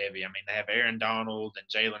top-heavy. I mean, they have Aaron Donald and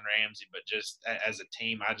Jalen Ramsey, but just as a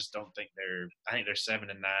team, I just don't think I think they're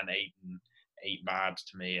 7-9, 8 vibes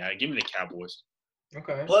to me. Give me the Cowboys.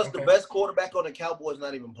 Okay. Plus, the best quarterback on the Cowboys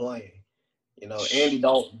not even playing. Andy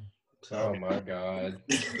Dalton. So. Oh, my God.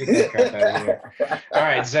 Get that crap out of here. All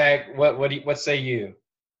right, Zach, what say you?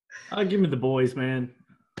 Give me the boys, man.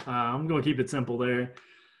 I'm going to keep it simple there.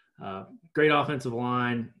 Great offensive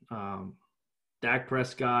line. Dak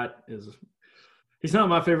Prescott he's not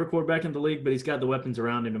my favorite quarterback in the league, but he's got the weapons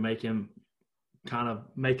around him to make him kind of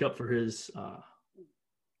make up for his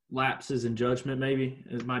lapses in judgment, maybe.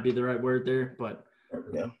 It might be the right word there, but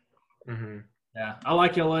yeah. Yeah, I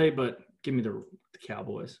like LA, but give me the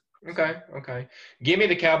Cowboys. Okay. Give me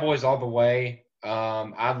the Cowboys all the way.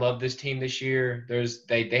 I love this team this year.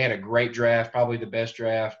 They had a great draft, probably the best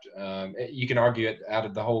draft. You can argue it out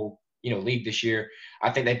of the whole league this year. I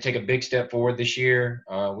think they take a big step forward this year.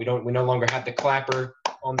 We no longer have the clapper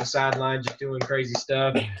on the sideline just doing crazy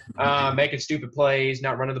stuff, making stupid plays,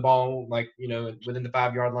 not running the ball within the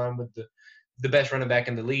 5-yard line with the best running back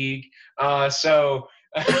in the league. So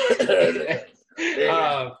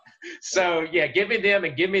yeah, give me them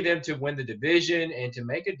and give me them to win the division and to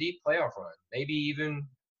make a deep playoff run, maybe even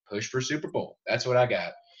push for Super Bowl. That's what I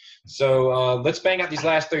got. So let's bang out these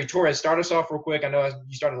last 3. Torres, start us off real quick. I know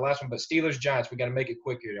you started the last one, but Steelers, Giants, we got to make it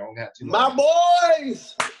quick here. Don't have too long. My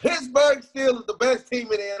boys, Pittsburgh Steelers, the best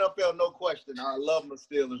team in the NFL, no question. I love my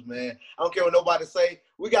Steelers, man. I don't care what nobody say.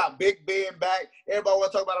 We got Big Ben back. Everybody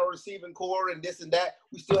want to talk about our receiving core and this and that.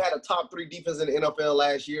 We still had a top 3 defense in the NFL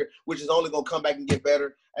last year, which is only going to come back and get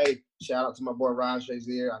better. Hey, shout out to my boy Ryan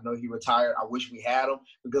Shazier. I know he retired. I wish we had him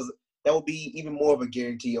because that would be even more of a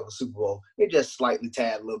guarantee of a Super Bowl. It just slightly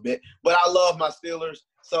tad a little bit. But I love my Steelers.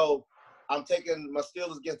 So I'm taking my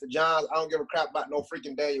Steelers against the Giants. I don't give a crap about no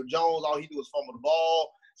freaking Daniel Jones. All he do is fumble the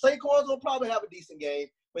ball. Saquon's going to probably have a decent game,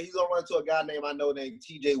 but he's going to run into a guy named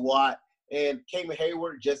T.J. Watt and Cameron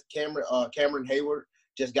Hayward, Cameron Hayward.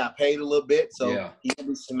 just got paid a little bit, so Yeah. he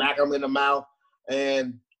can smack him in the mouth.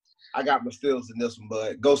 And I got my Steelers in this one,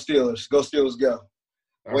 but go Steelers. Go Steelers, go.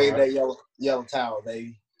 All Wave right. that yellow towel,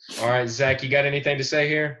 baby. All right, Zach, you got anything to say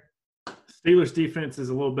here? Steelers defense is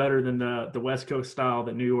a little better than the West Coast style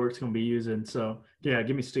that New York's going to be using. So, yeah,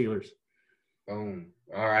 give me Steelers. Boom.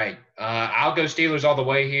 All right. I'll go Steelers all the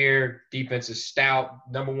way here. Defense is stout.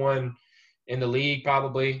 Number one in the league,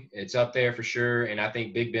 probably. It's up there for sure. And I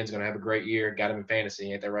think Big Ben's going to have a great year. Got him in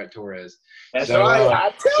fantasy. Ain't that right, Torres? That's right.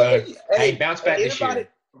 I tell you. Hey, bounce back this year.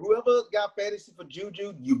 Whoever got fantasy for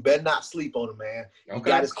Juju, you better not sleep on him, man. He Okay.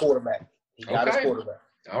 got his quarterback.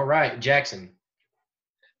 All right, Jackson.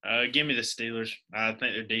 Give me the Steelers. I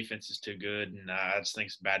think their defense is too good, and I just think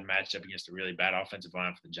it's a bad matchup against a really bad offensive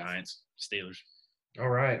line for the Giants. Steelers. All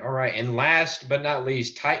right. And last but not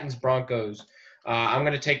least, Titans Broncos. I'm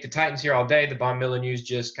going to take the Titans here all day. The Von Miller news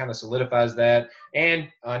just kind of solidifies that. And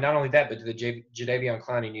not only that, but the Jadeveon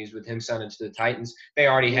Clowney news with him signing to the Titans. They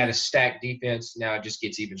already had a stacked defense. Now it just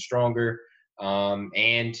gets even stronger.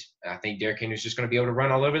 And I think Derrick Henry's just going to be able to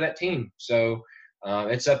run all over that team. So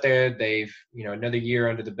it's up there. They've, another year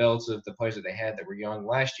under the belts of the players that they had that were young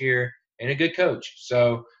last year and a good coach.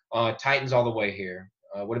 So Titans all the way here.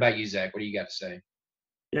 What about you, Zach? What do you got to say?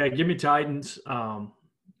 Yeah, give me Titans.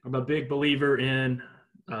 I'm a big believer in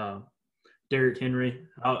Derrick Henry.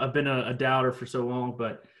 I've been a doubter for so long,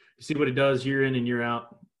 but you see what he does year in and year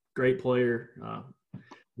out. Great player.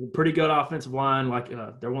 Pretty good offensive line.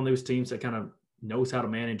 They're one of those teams that kind of knows how to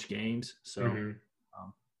manage games. So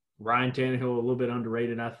Ryan Tannehill, a little bit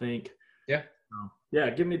underrated, I think. Yeah.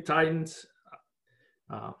 Give me Titans.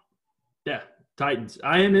 Titans.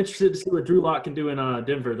 I am interested to see what Drew Lock can do in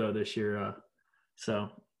Denver, though, this year. So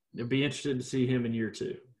it'd be interested to see him in year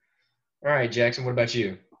 2. All right, Jackson, what about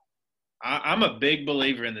you? I'm a big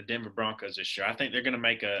believer in the Denver Broncos this year. I think they're going to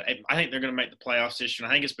make the playoffs this year.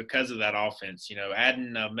 And I think it's because of that offense.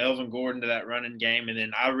 Adding Melvin Gordon to that running game, and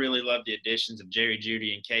then I really love the additions of Jerry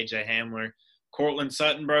Jeudy and KJ Hamler. Cortland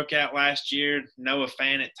Sutton broke out last year. Noah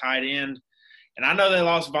Fant at tight end. And I know they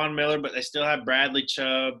lost Von Miller, but they still have Bradley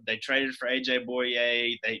Chubb. They traded for A.J.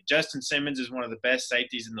 Boye. Justin Simmons is one of the best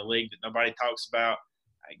safeties in the league that nobody talks about.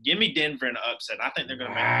 Give me Denver in an upset. I think they're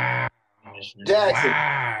going to make it.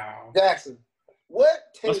 Jackson, what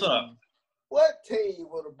team? What's up? What team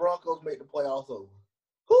will the Broncos make the playoffs over?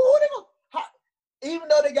 Who they gonna? Even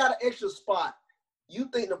though they got an extra spot, you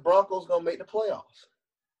think the Broncos gonna make the playoffs?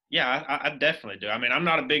 Yeah, I definitely do. I mean,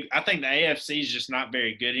 I think the AFC is just not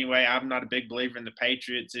very good anyway. I'm not a big believer in the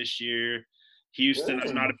Patriots this year. Houston,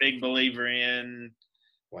 I'm not a big believer in.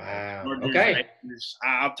 Wow. Okay.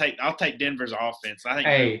 I'll take Denver's offense.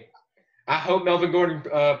 I hope Melvin Gordon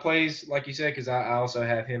plays, like you said, because I also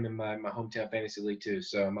have him in my hometown fantasy league too.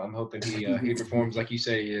 So I'm hoping he performs like you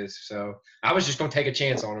say he is. So I was just going to take a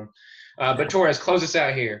chance on him. But Torres, close us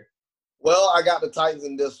out here. Well, I got the Titans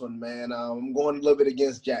in this one, man. I'm going a little bit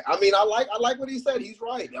against Jack. I mean, I like what he said. He's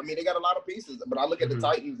right. I mean, they got a lot of pieces. But I look at the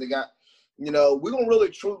Titans. They got, we're going to really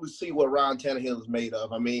truly see what Ryan Tannehill is made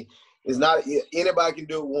of. I mean, it's not anybody can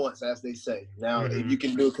do it once, as they say. Now, if you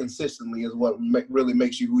can do it consistently is what really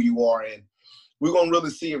makes you who you are. And we're going to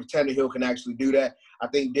really see if Tannehill can actually do that. I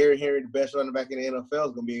think Derrick Henry, the best running back in the NFL,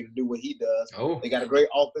 is going to be able to do what he does. Oh. They got a great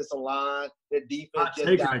offensive line. Their defense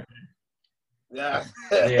just got –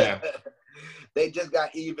 yeah. They just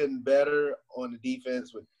got even better on the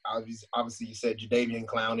defense with obviously you said Jadeveon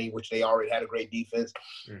Clowney, which they already had a great defense.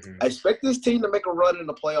 I expect this team to make a run in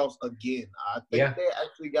the playoffs again. I think they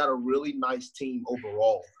actually got a really nice team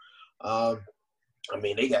overall. I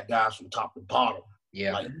mean, they got guys from top to bottom.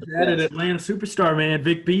 Yeah. Added Atlanta superstar, man,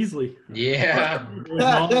 Vic Beasley. Yeah.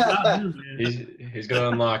 He's going to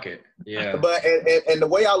unlock it. Yeah. But and the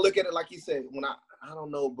way I look at it, like you said, when I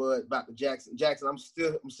don't know, but about the Jackson, I'm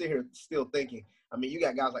sitting here still thinking. I mean, you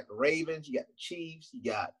got guys like the Ravens, you got the Chiefs,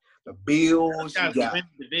 you got the Bills. You got win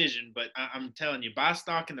the division, but I'm telling you, buy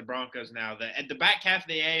stock in the Broncos now. At the back half of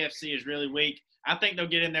the AFC is really weak. I think they'll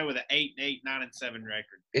get in there with an 8-9-7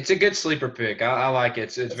 record. It's a good sleeper pick. I like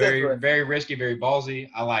it. It's very, very risky, very ballsy.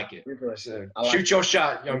 I like it. So, shoot your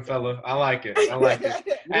shot, young fella. I like it.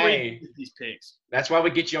 Hey, these picks. That's why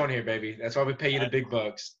we get you on here, baby. That's why we pay you the big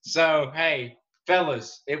bucks. So, hey,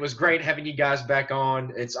 fellas, it was great having you guys back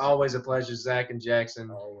on. It's always a pleasure, Zach and Jackson.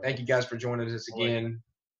 Thank you guys for joining us again.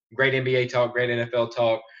 Great NBA talk, great NFL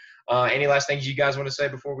talk. Any last things you guys want to say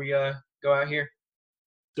before we go out here?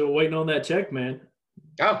 Still waiting on that check, man.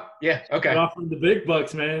 Oh, yeah, okay. Offering the big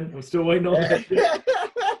bucks, man. I'm still waiting on that check.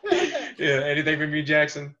 Yeah, anything from you,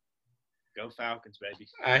 Jackson? Go Falcons, baby.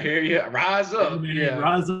 I hear you. Rise up. Yeah.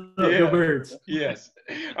 Rise up, go Birds. Yes.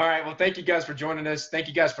 All right. Well, thank you guys for joining us. Thank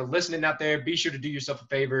you guys for listening out there. Be sure to do yourself a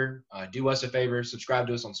favor. Do us a favor. Subscribe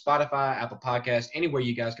to us on Spotify, Apple Podcasts, anywhere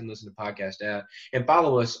you guys can listen to podcasts at. And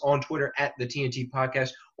follow us on Twitter at the TNT Podcast,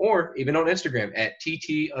 or even on Instagram at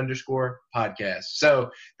TT_podcast. So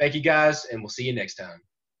thank you guys, and we'll see you next time.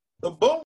 The boom.